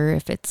sure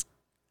if it's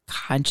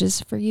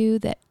conscious for you,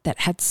 that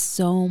had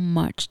so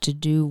much to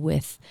do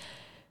with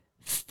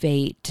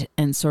fate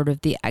and sort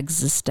of the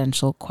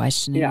existential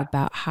questioning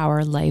about how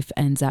our life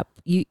ends up.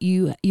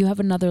 You have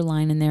another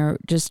line in there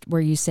just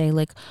where you say,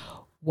 like,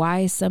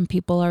 why some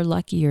people are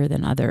luckier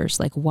than others.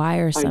 Like, why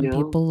are some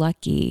people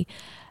lucky?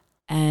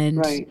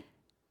 And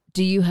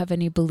do you have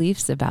any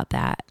beliefs about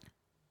that?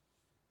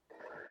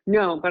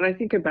 No, but I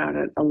think about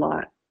it a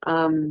lot,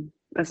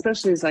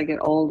 especially as I get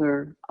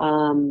older,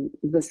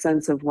 the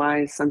sense of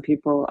why some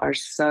people have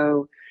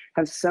so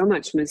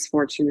much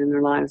misfortune in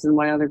their lives, and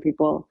why other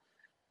people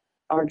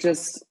are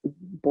just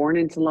born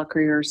into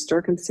luckier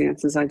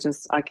circumstances.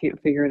 I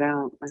can't figure it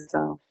out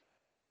myself.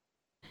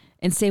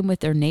 And same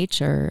with their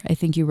nature. I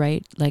think you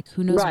write, like,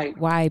 who knows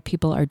why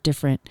people are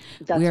different.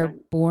 We are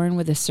born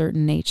with a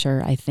certain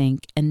nature, I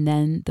think, and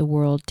then the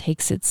world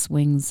takes its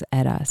swings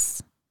at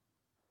us.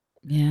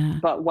 Yeah.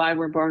 But why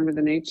we're born with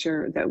the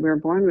nature that we're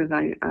born with,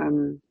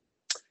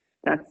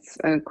 that's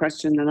a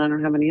question that I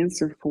don't have an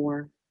answer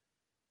for.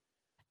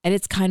 And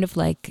it's kind of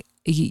like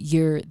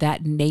that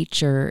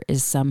nature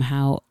is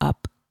somehow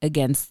up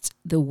against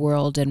the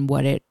world and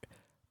what it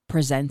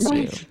presents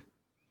you.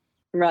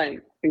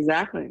 Right.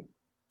 Exactly.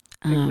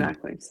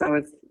 Exactly.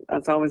 So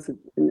it's always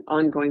an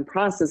ongoing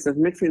process of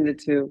mixing the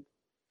two.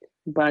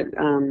 But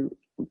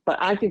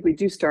I think we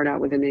do start out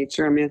with a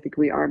nature. I mean, I think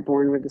we are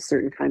born with a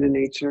certain kind of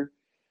nature.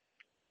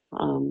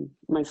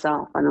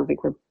 Myself, I don't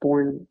think we're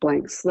born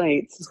blank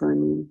slates, is what I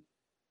mean.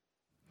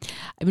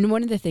 I mean,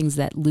 one of the things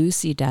that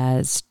Lucy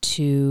does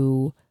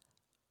to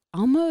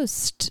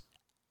almost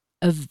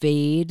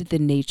evade the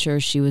nature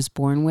she was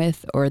born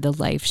with, or the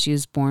life she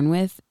was born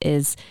with,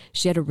 is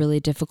she had a really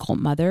difficult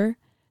mother.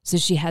 So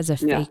she has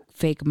a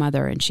fake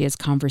mother, and she has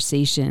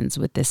conversations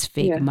with this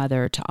fake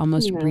mother to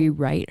almost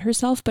rewrite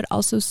herself, but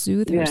also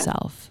soothe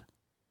herself.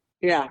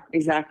 Yeah,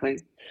 exactly.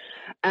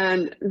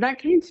 And that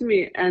came to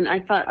me, and I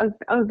thought,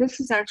 I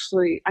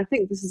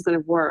think this is going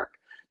to work,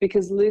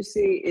 because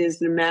Lucy is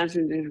an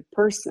imaginative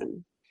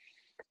person.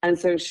 And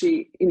so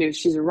she's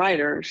a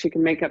writer. She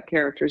can make up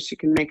characters. She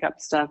can make up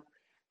stuff.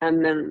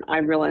 And then I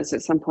realized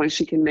at some point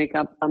she can make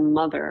up a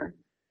mother,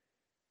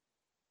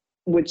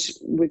 which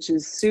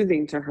is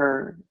soothing to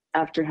her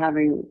after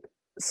having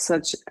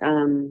such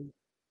a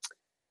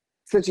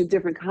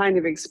different kind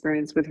of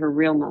experience with her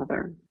real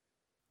mother.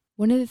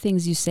 One of the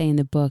things you say in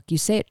the book, you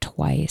say it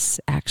twice,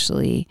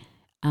 actually,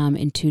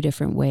 in two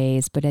different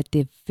ways. But at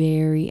the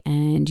very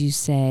end, you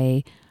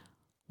say,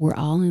 we're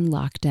all in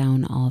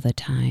lockdown all the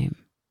time.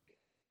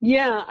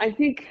 Yeah, I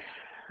think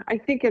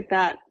at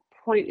that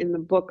point in the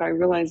book, I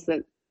realized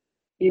that,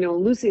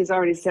 Lucy has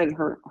already said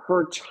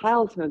her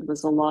childhood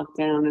was a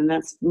lockdown, and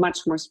that's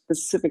much more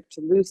specific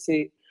to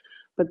Lucy.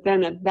 But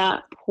then at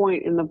that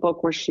point in the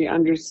book where she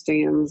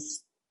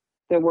understands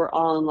that we're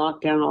all in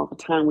lockdown all the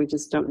time, we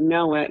just don't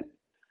know it.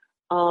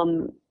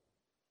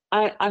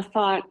 I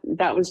thought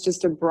that was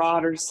just a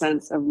broader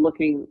sense of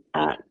looking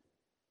at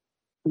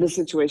the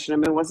situation. I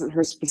mean, it wasn't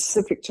her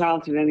specific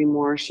childhood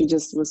anymore. She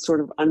just was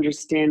sort of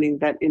understanding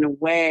that in a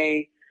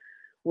way,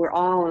 we're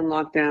all in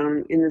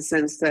lockdown in the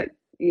sense that,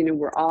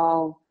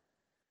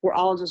 we're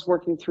all just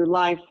working through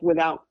life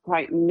without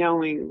quite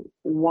knowing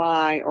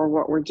why or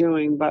what we're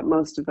doing, but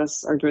most of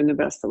us are doing the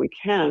best that we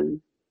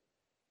can.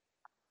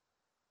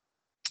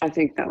 I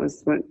think that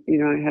was what,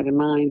 I had in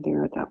mind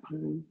there at that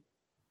time.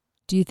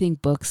 Do you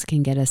think books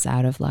can get us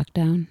out of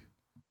lockdown?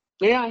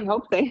 Yeah, I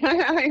hope they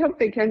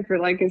can for,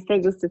 like I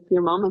said, just a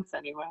few moments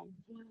anyway.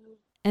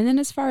 And then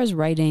as far as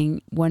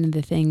writing, one of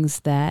the things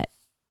that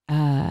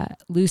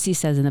Lucy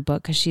says in the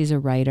book, because she's a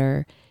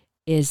writer,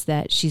 is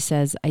that she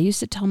says, I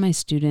used to tell my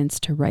students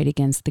to write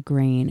against the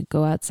grain,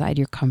 go outside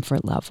your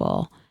comfort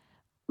level.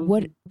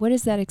 Mm-hmm. What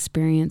is that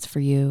experience for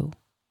you?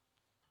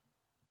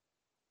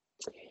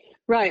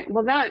 Right.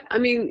 Well,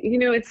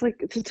 it's like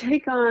to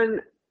take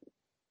on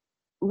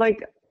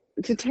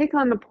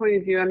the point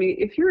of view. I mean,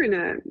 if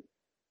you're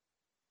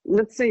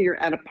let's say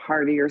you're at a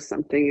party or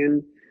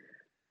something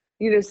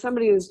and,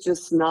 somebody is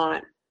just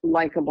not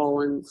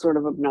likable and sort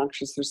of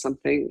obnoxious or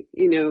something,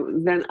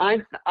 then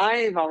I've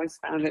always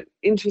found it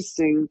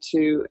interesting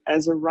to,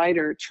 as a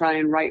writer, try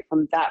and write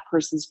from that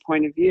person's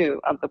point of view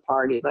of the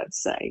party,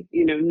 let's say,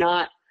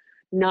 not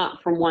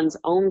from one's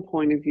own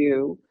point of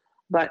view,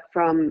 but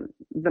from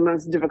the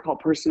most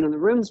difficult person in the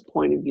room's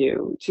point of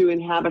view, to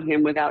inhabit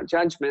him without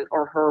judgment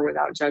or her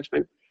without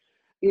judgment.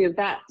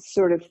 That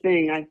sort of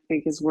thing, I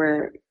think, is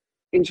where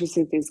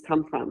interesting things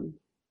come from.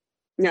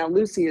 Now,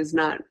 Lucy is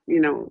not,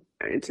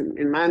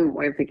 in my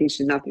way of thinking,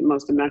 she's not the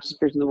most obnoxious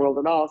person in the world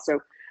at all. So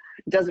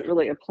it doesn't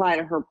really apply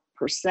to her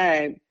per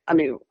se. I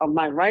mean, of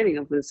my writing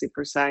of Lucy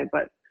per se,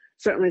 but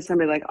certainly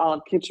somebody like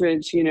Olive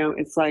Kitteridge,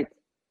 it's like,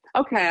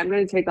 okay, I'm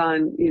going to take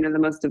on, the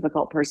most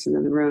difficult person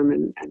in the room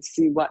and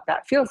see what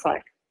that feels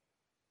like.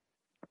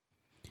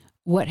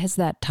 What has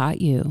that taught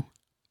you?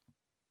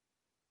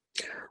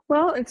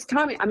 Well, it's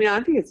taught me,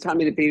 I think it's taught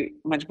me to be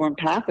much more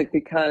empathic,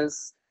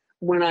 because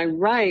when I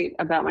write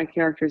about my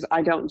characters,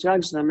 I don't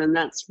judge them. And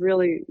that's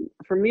really,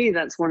 for me,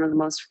 that's one of the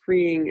most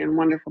freeing and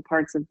wonderful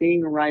parts of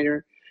being a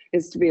writer,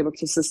 is to be able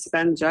to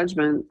suspend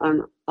judgment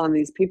on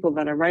these people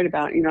that I write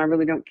about. I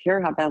really don't care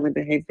how badly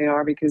behaved they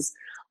are, because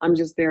I'm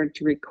just there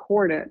to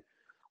record it.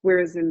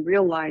 Whereas in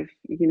real life,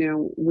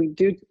 we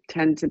do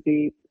tend to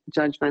be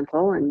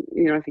judgmental, and,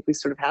 I think we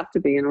sort of have to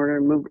be in order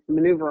to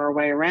maneuver our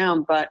way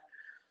around. But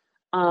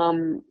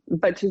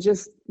to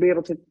just be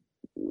able to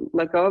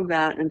let go of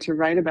that and to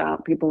write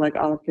about people like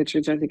Olive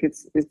Kitteridge, I think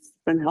it's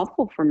been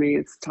helpful for me.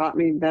 It's taught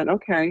me that,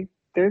 okay,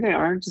 there they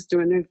are, just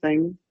doing their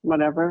thing,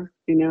 whatever,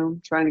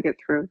 trying to get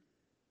through.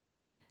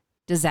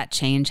 Does that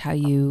change how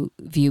you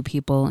view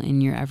people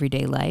in your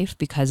everyday life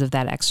because of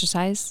that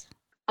exercise?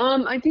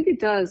 I think it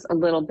does a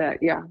little bit.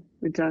 Yeah,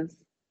 it does.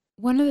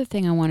 One other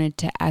thing I wanted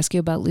to ask you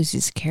about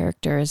Lucy's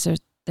character is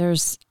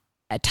there's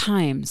at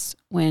times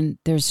when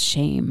there's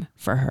shame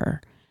for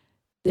her.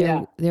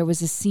 There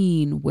was a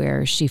scene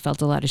where she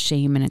felt a lot of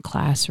shame in a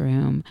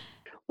classroom.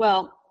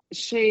 Well,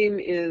 shame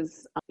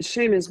is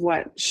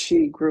what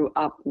she grew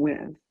up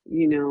with.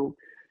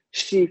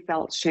 She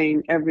felt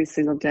shame every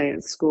single day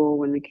at school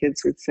when the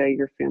kids would say,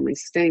 your family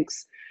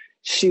stinks.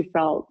 She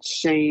felt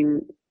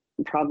shame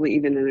probably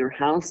even in her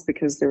house,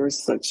 because there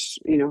was such,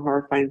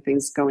 horrifying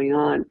things going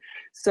on.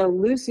 So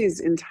Lucy's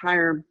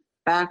entire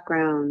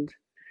background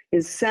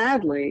is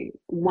sadly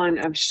one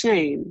of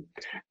shame.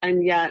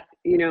 And yet,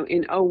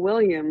 in O.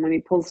 William, when he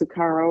pulls the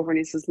car over and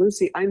he says,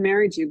 Lucy, I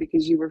married you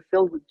because you were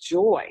filled with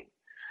joy.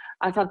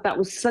 I thought that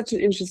was such an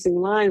interesting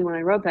line when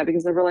I wrote that,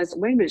 because I realized,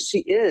 wait a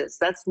minute,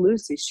 that's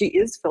Lucy. She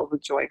is filled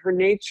with joy. Her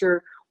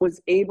nature was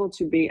able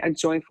to be a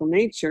joyful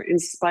nature in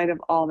spite of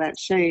all that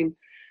shame.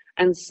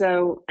 And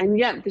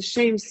yet the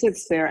shame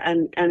sits there,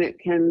 and it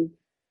can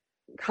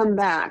come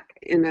back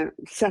in a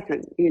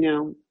second,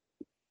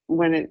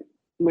 when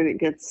it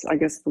gets, I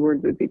guess the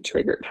word would be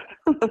triggered.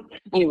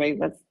 Anyway,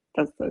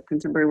 that's the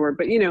contemporary word,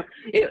 but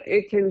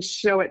it can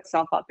show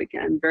itself up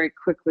again very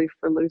quickly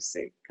for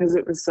Lucy, because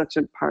it was such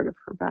a part of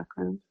her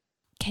background.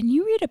 Can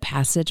you read a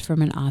passage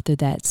from an author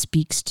that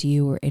speaks to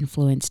you or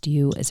influenced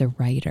you as a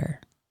writer?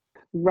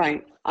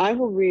 Right. I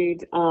will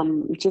read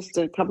just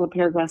a couple of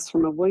paragraphs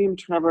from a William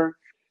Trevor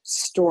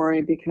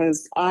story,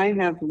 because I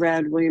have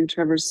read William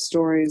Trevor's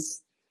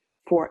stories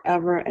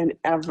forever and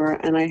ever,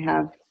 and I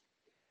have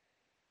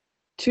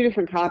 2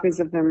 different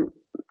copies of them.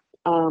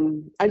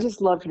 I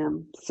just love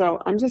him.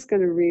 So I'm just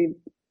going to read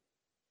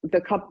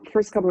the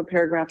first couple of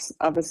paragraphs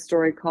of a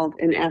story called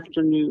An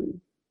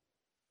Afternoon.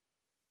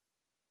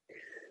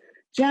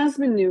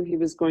 Jasmine knew he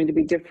was going to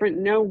be different.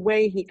 No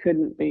way he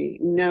couldn't be.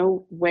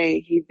 No way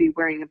he'd be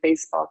wearing a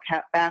baseball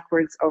cap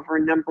backwards over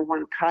a number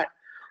 1 cut,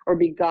 or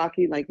be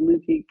gawky like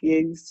Lukey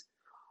Giggs,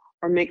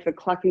 or make the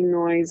clucking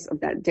noise of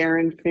that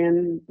Darren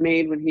Finn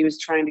made when he was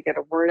trying to get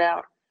a word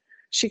out.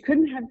 She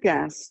couldn't have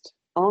guessed.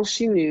 All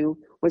she knew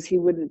was he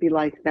wouldn't be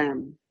like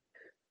them.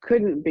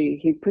 Couldn't be.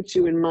 He'd put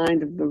you in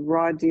mind of the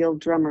raw deal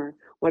drummer,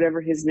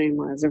 whatever his name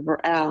was, of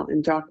Al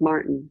and Doc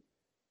Martin.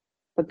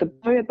 But the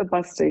boy at the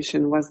bus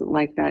station wasn't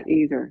like that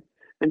either.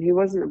 And he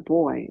wasn't a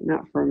boy,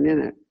 not for a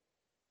minute.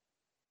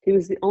 He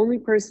was the only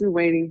person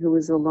waiting who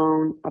was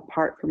alone,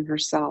 apart from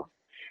herself.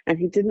 And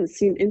he didn't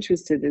seem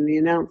interested in the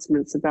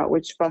announcements about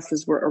which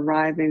buses were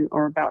arriving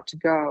or about to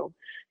go.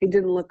 He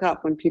didn't look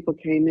up when people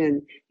came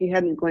in. He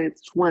hadn't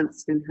glanced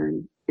once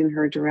in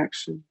her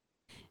direction.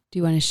 Do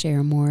you want to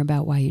share more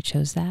about why you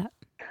chose that?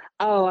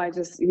 Oh, I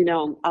just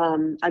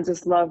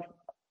love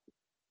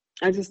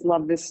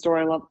this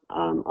story. I love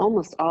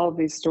almost all of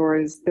these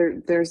stories.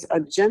 There's a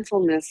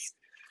gentleness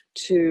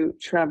to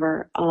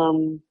Trevor,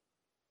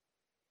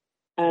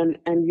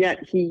 and yet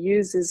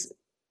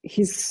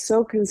he's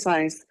so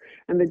concise,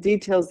 and the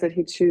details that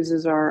he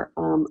chooses are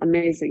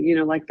amazing. You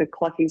know, like the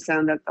clucking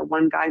sound that the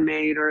one guy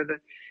made, or the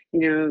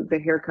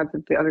haircut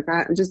that the other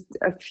guy. Just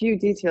a few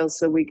details,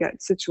 so we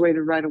get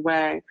situated right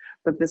away.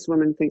 But this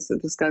woman thinks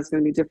that this guy's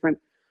going to be different.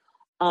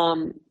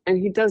 And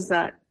he does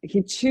that.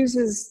 He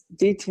chooses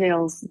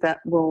details that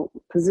will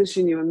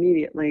position you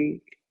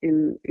immediately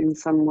in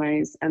some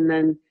ways,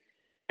 and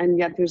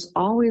yet there's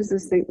always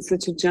this thing,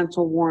 such a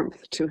gentle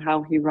warmth to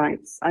how he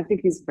writes. I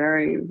think he's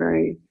very,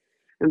 very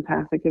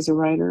empathic as a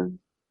writer.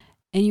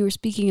 And you were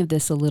speaking of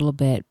this a little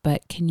bit,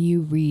 but can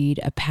you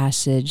read a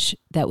passage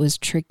that was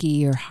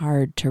tricky or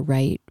hard to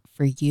write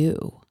for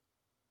you?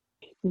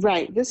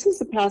 Right. This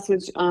is a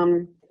passage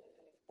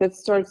that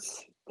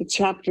starts the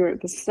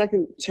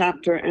second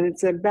chapter, and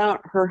it's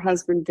about her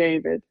husband,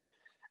 David.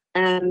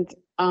 And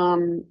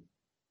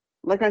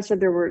like I said,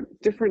 there were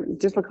different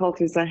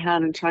difficulties I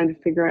had in trying to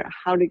figure out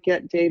how to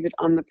get David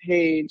on the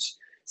page,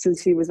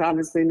 since he was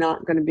obviously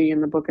not going to be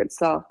in the book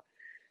itself.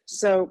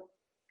 So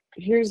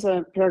here's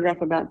a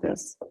paragraph about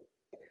this.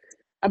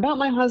 About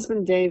my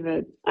husband,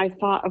 David, I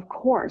thought, of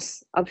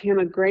course, of him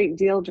a great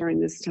deal during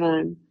this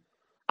time.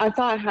 I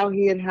thought how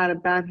he had a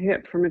bad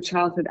hip from a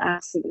childhood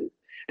accident,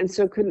 and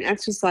so couldn't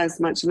exercise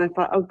much. And I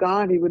thought, oh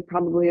God, he would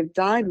probably have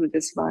died with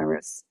this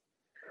virus.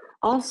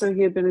 Also,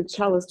 he had been a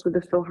cellist with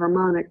the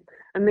Philharmonic,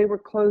 and they were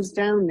closed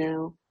down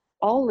now.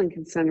 All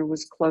Lincoln Center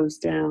was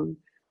closed down.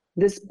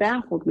 This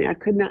baffled me. I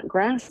could not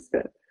grasp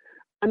it.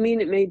 I mean,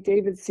 it made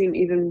David seem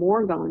even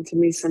more gone to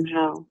me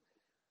somehow.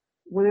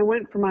 When I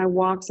went for my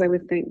walks, I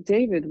would think,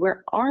 David,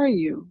 where are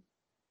you?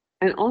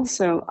 And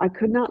also, I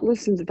could not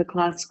listen to the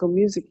classical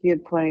music he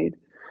had played.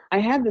 I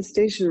had the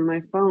station on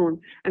my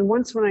phone, and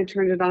once when I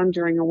turned it on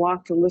during a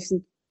walk to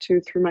listen to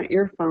through my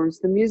earphones,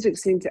 the music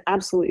seemed to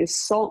absolutely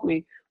assault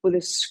me with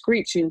a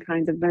screeching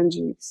kind of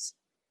vengeance.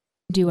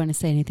 Do you want to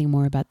say anything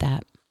more about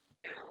that?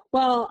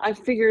 Well, I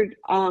figured,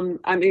 I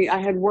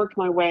had worked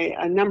my way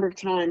a number of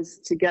times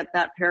to get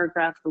that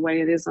paragraph the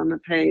way it is on the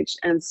page.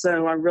 And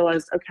so I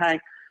realized, okay,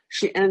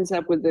 she ends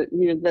up with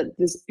that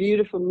this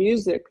beautiful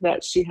music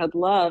that she had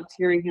loved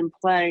hearing him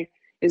play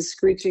is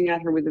screeching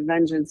at her with a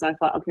vengeance. I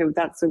thought, okay, well,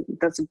 that's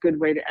a good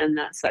way to end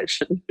that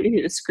section,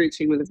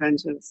 screeching with a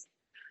vengeance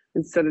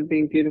instead of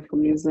being beautiful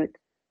music.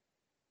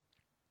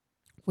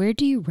 Where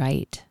do you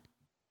write?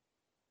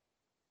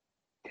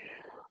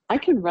 I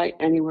can write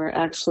anywhere,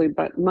 actually,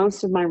 but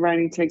most of my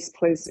writing takes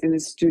place in a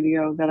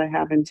studio that I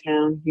have in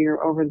town here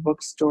over the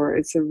bookstore.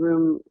 It's a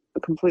room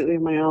completely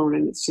of my own,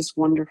 and it's just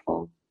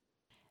wonderful.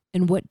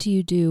 And what do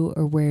you do,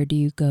 or where do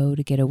you go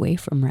to get away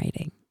from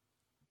writing?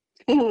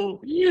 I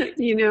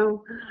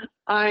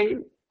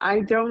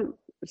don't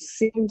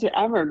seem to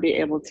ever be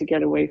able to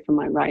get away from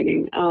my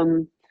writing.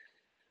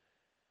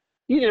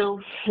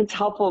 It's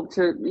helpful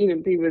to,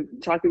 be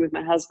talking with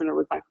my husband or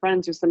with my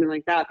friends or something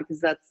like that, because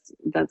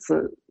that's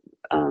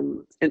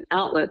an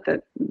outlet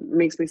that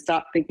makes me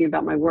stop thinking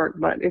about my work.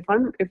 But if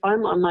I'm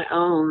on my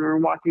own or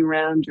walking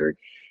around, or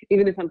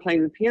even if I'm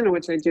playing the piano,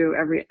 which I do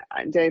every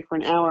day for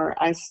an hour,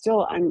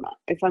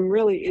 if I'm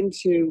really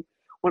into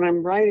what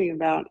I'm writing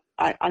about,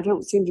 I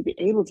don't seem to be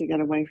able to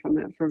get away from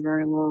it for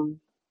very long.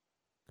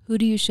 Who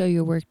do you show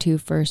your work to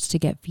first to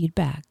get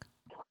feedback?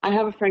 I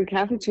have a friend,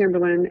 Kathy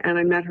Chamberlain, and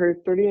I met her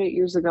 38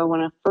 years ago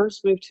when I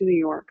first moved to New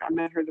York. I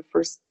met her the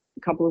first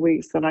couple of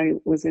weeks that I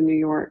was in New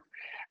York.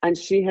 And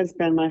she has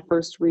been my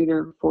first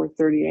reader for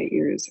 38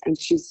 years. And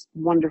she's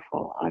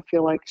wonderful. I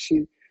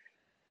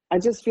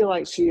just feel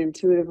like she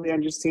intuitively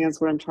understands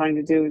what I'm trying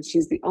to do. And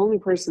she's the only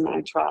person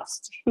I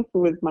trust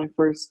with my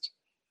first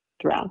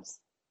drafts.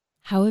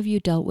 How have you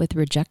dealt with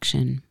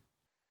rejection?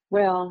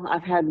 Well,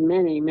 I've had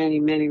many, many,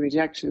 many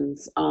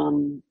rejections.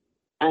 And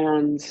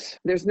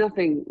there's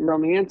nothing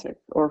romantic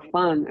or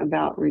fun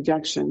about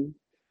rejection.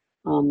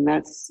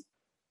 That's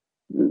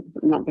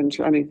not been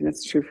true. I mean,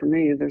 that's true for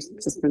me. There's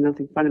just been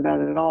nothing fun about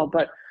it at all.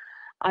 But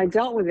I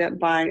dealt with it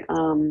by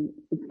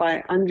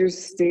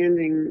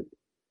understanding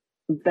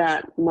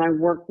that my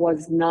work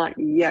was not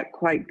yet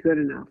quite good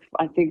enough.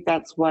 I think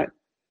that's what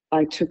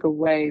I took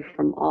away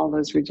from all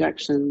those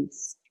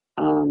rejections,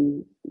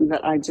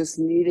 that I just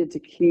needed to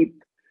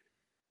keep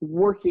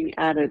working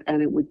at it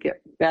and it would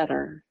get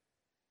better.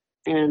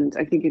 And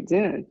I think it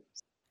did.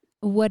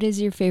 What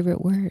is your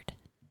favorite word?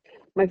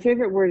 My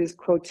favorite word is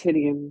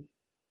quotidian.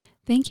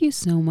 Thank you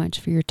so much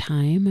for your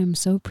time. I'm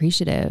so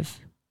appreciative.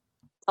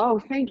 Oh,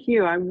 thank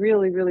you. I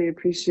really, really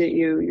appreciate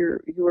you.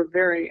 You were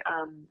very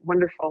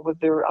wonderful with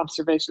your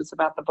observations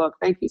about the book.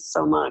 Thank you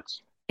so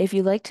much. If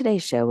you like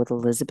today's show with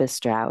Elizabeth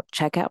Strout,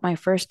 check out my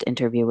first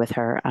interview with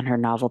her on her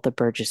novel, The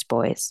Burgess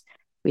Boys.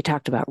 We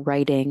talked about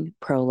writing,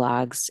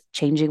 prologues,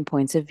 changing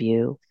points of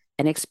view,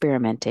 and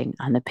experimenting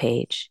on the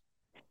page.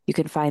 You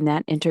can find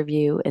that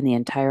interview in the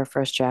entire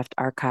First Draft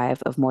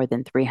archive of more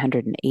than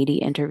 380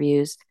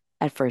 interviews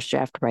at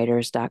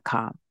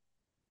firstdraftwriters.com.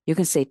 You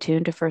can stay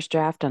tuned to First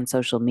Draft on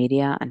social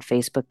media on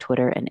Facebook,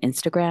 Twitter, and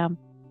Instagram.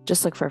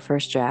 Just look for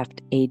First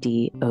Draft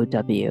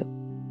ADOW.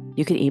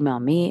 You can email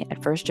me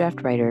at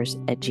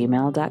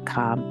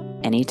firstdraftwriters@gmail.com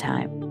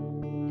anytime.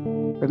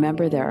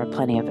 Remember, there are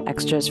plenty of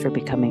extras for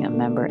becoming a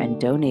member and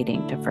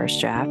donating to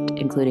First Draft,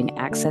 including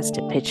access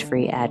to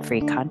pitch-free,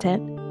 ad-free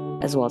content,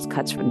 as well as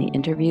cuts from the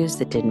interviews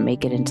that didn't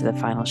make it into the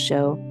final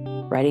show,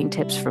 writing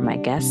tips from my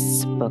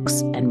guests,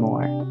 books, and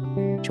more.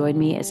 Join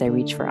me as I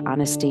reach for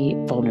honesty,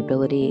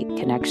 vulnerability,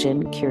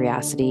 connection,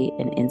 curiosity,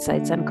 and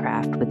insights on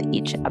craft with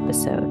each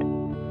episode.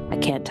 I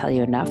can't tell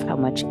you enough how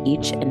much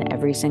each and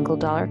every single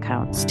dollar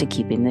counts to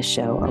keeping this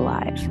show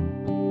alive.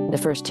 The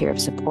first tier of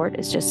support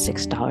is just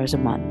 $6 a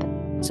month,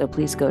 so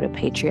please go to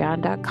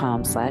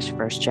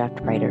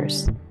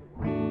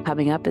patreon.com/firstdraftwriters.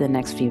 Coming up in the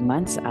next few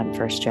months on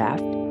First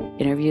Draft,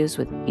 interviews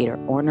with Peter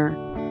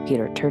Orner,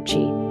 Peter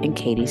Turchi, and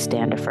Katie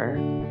Standifer.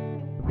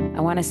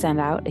 I want to send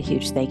out a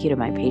huge thank you to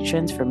my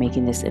patrons for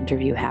making this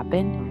interview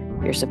happen.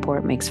 Your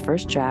support makes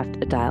First Draft,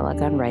 a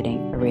dialogue on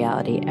writing, a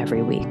reality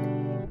every week.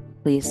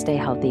 Please stay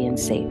healthy and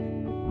safe.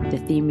 The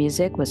theme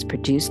music was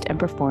produced and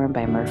performed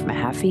by Murph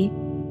Mahaffey.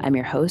 I'm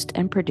your host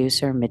and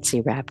producer,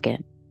 Mitzi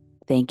Rapkin.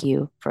 Thank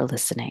you for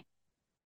listening.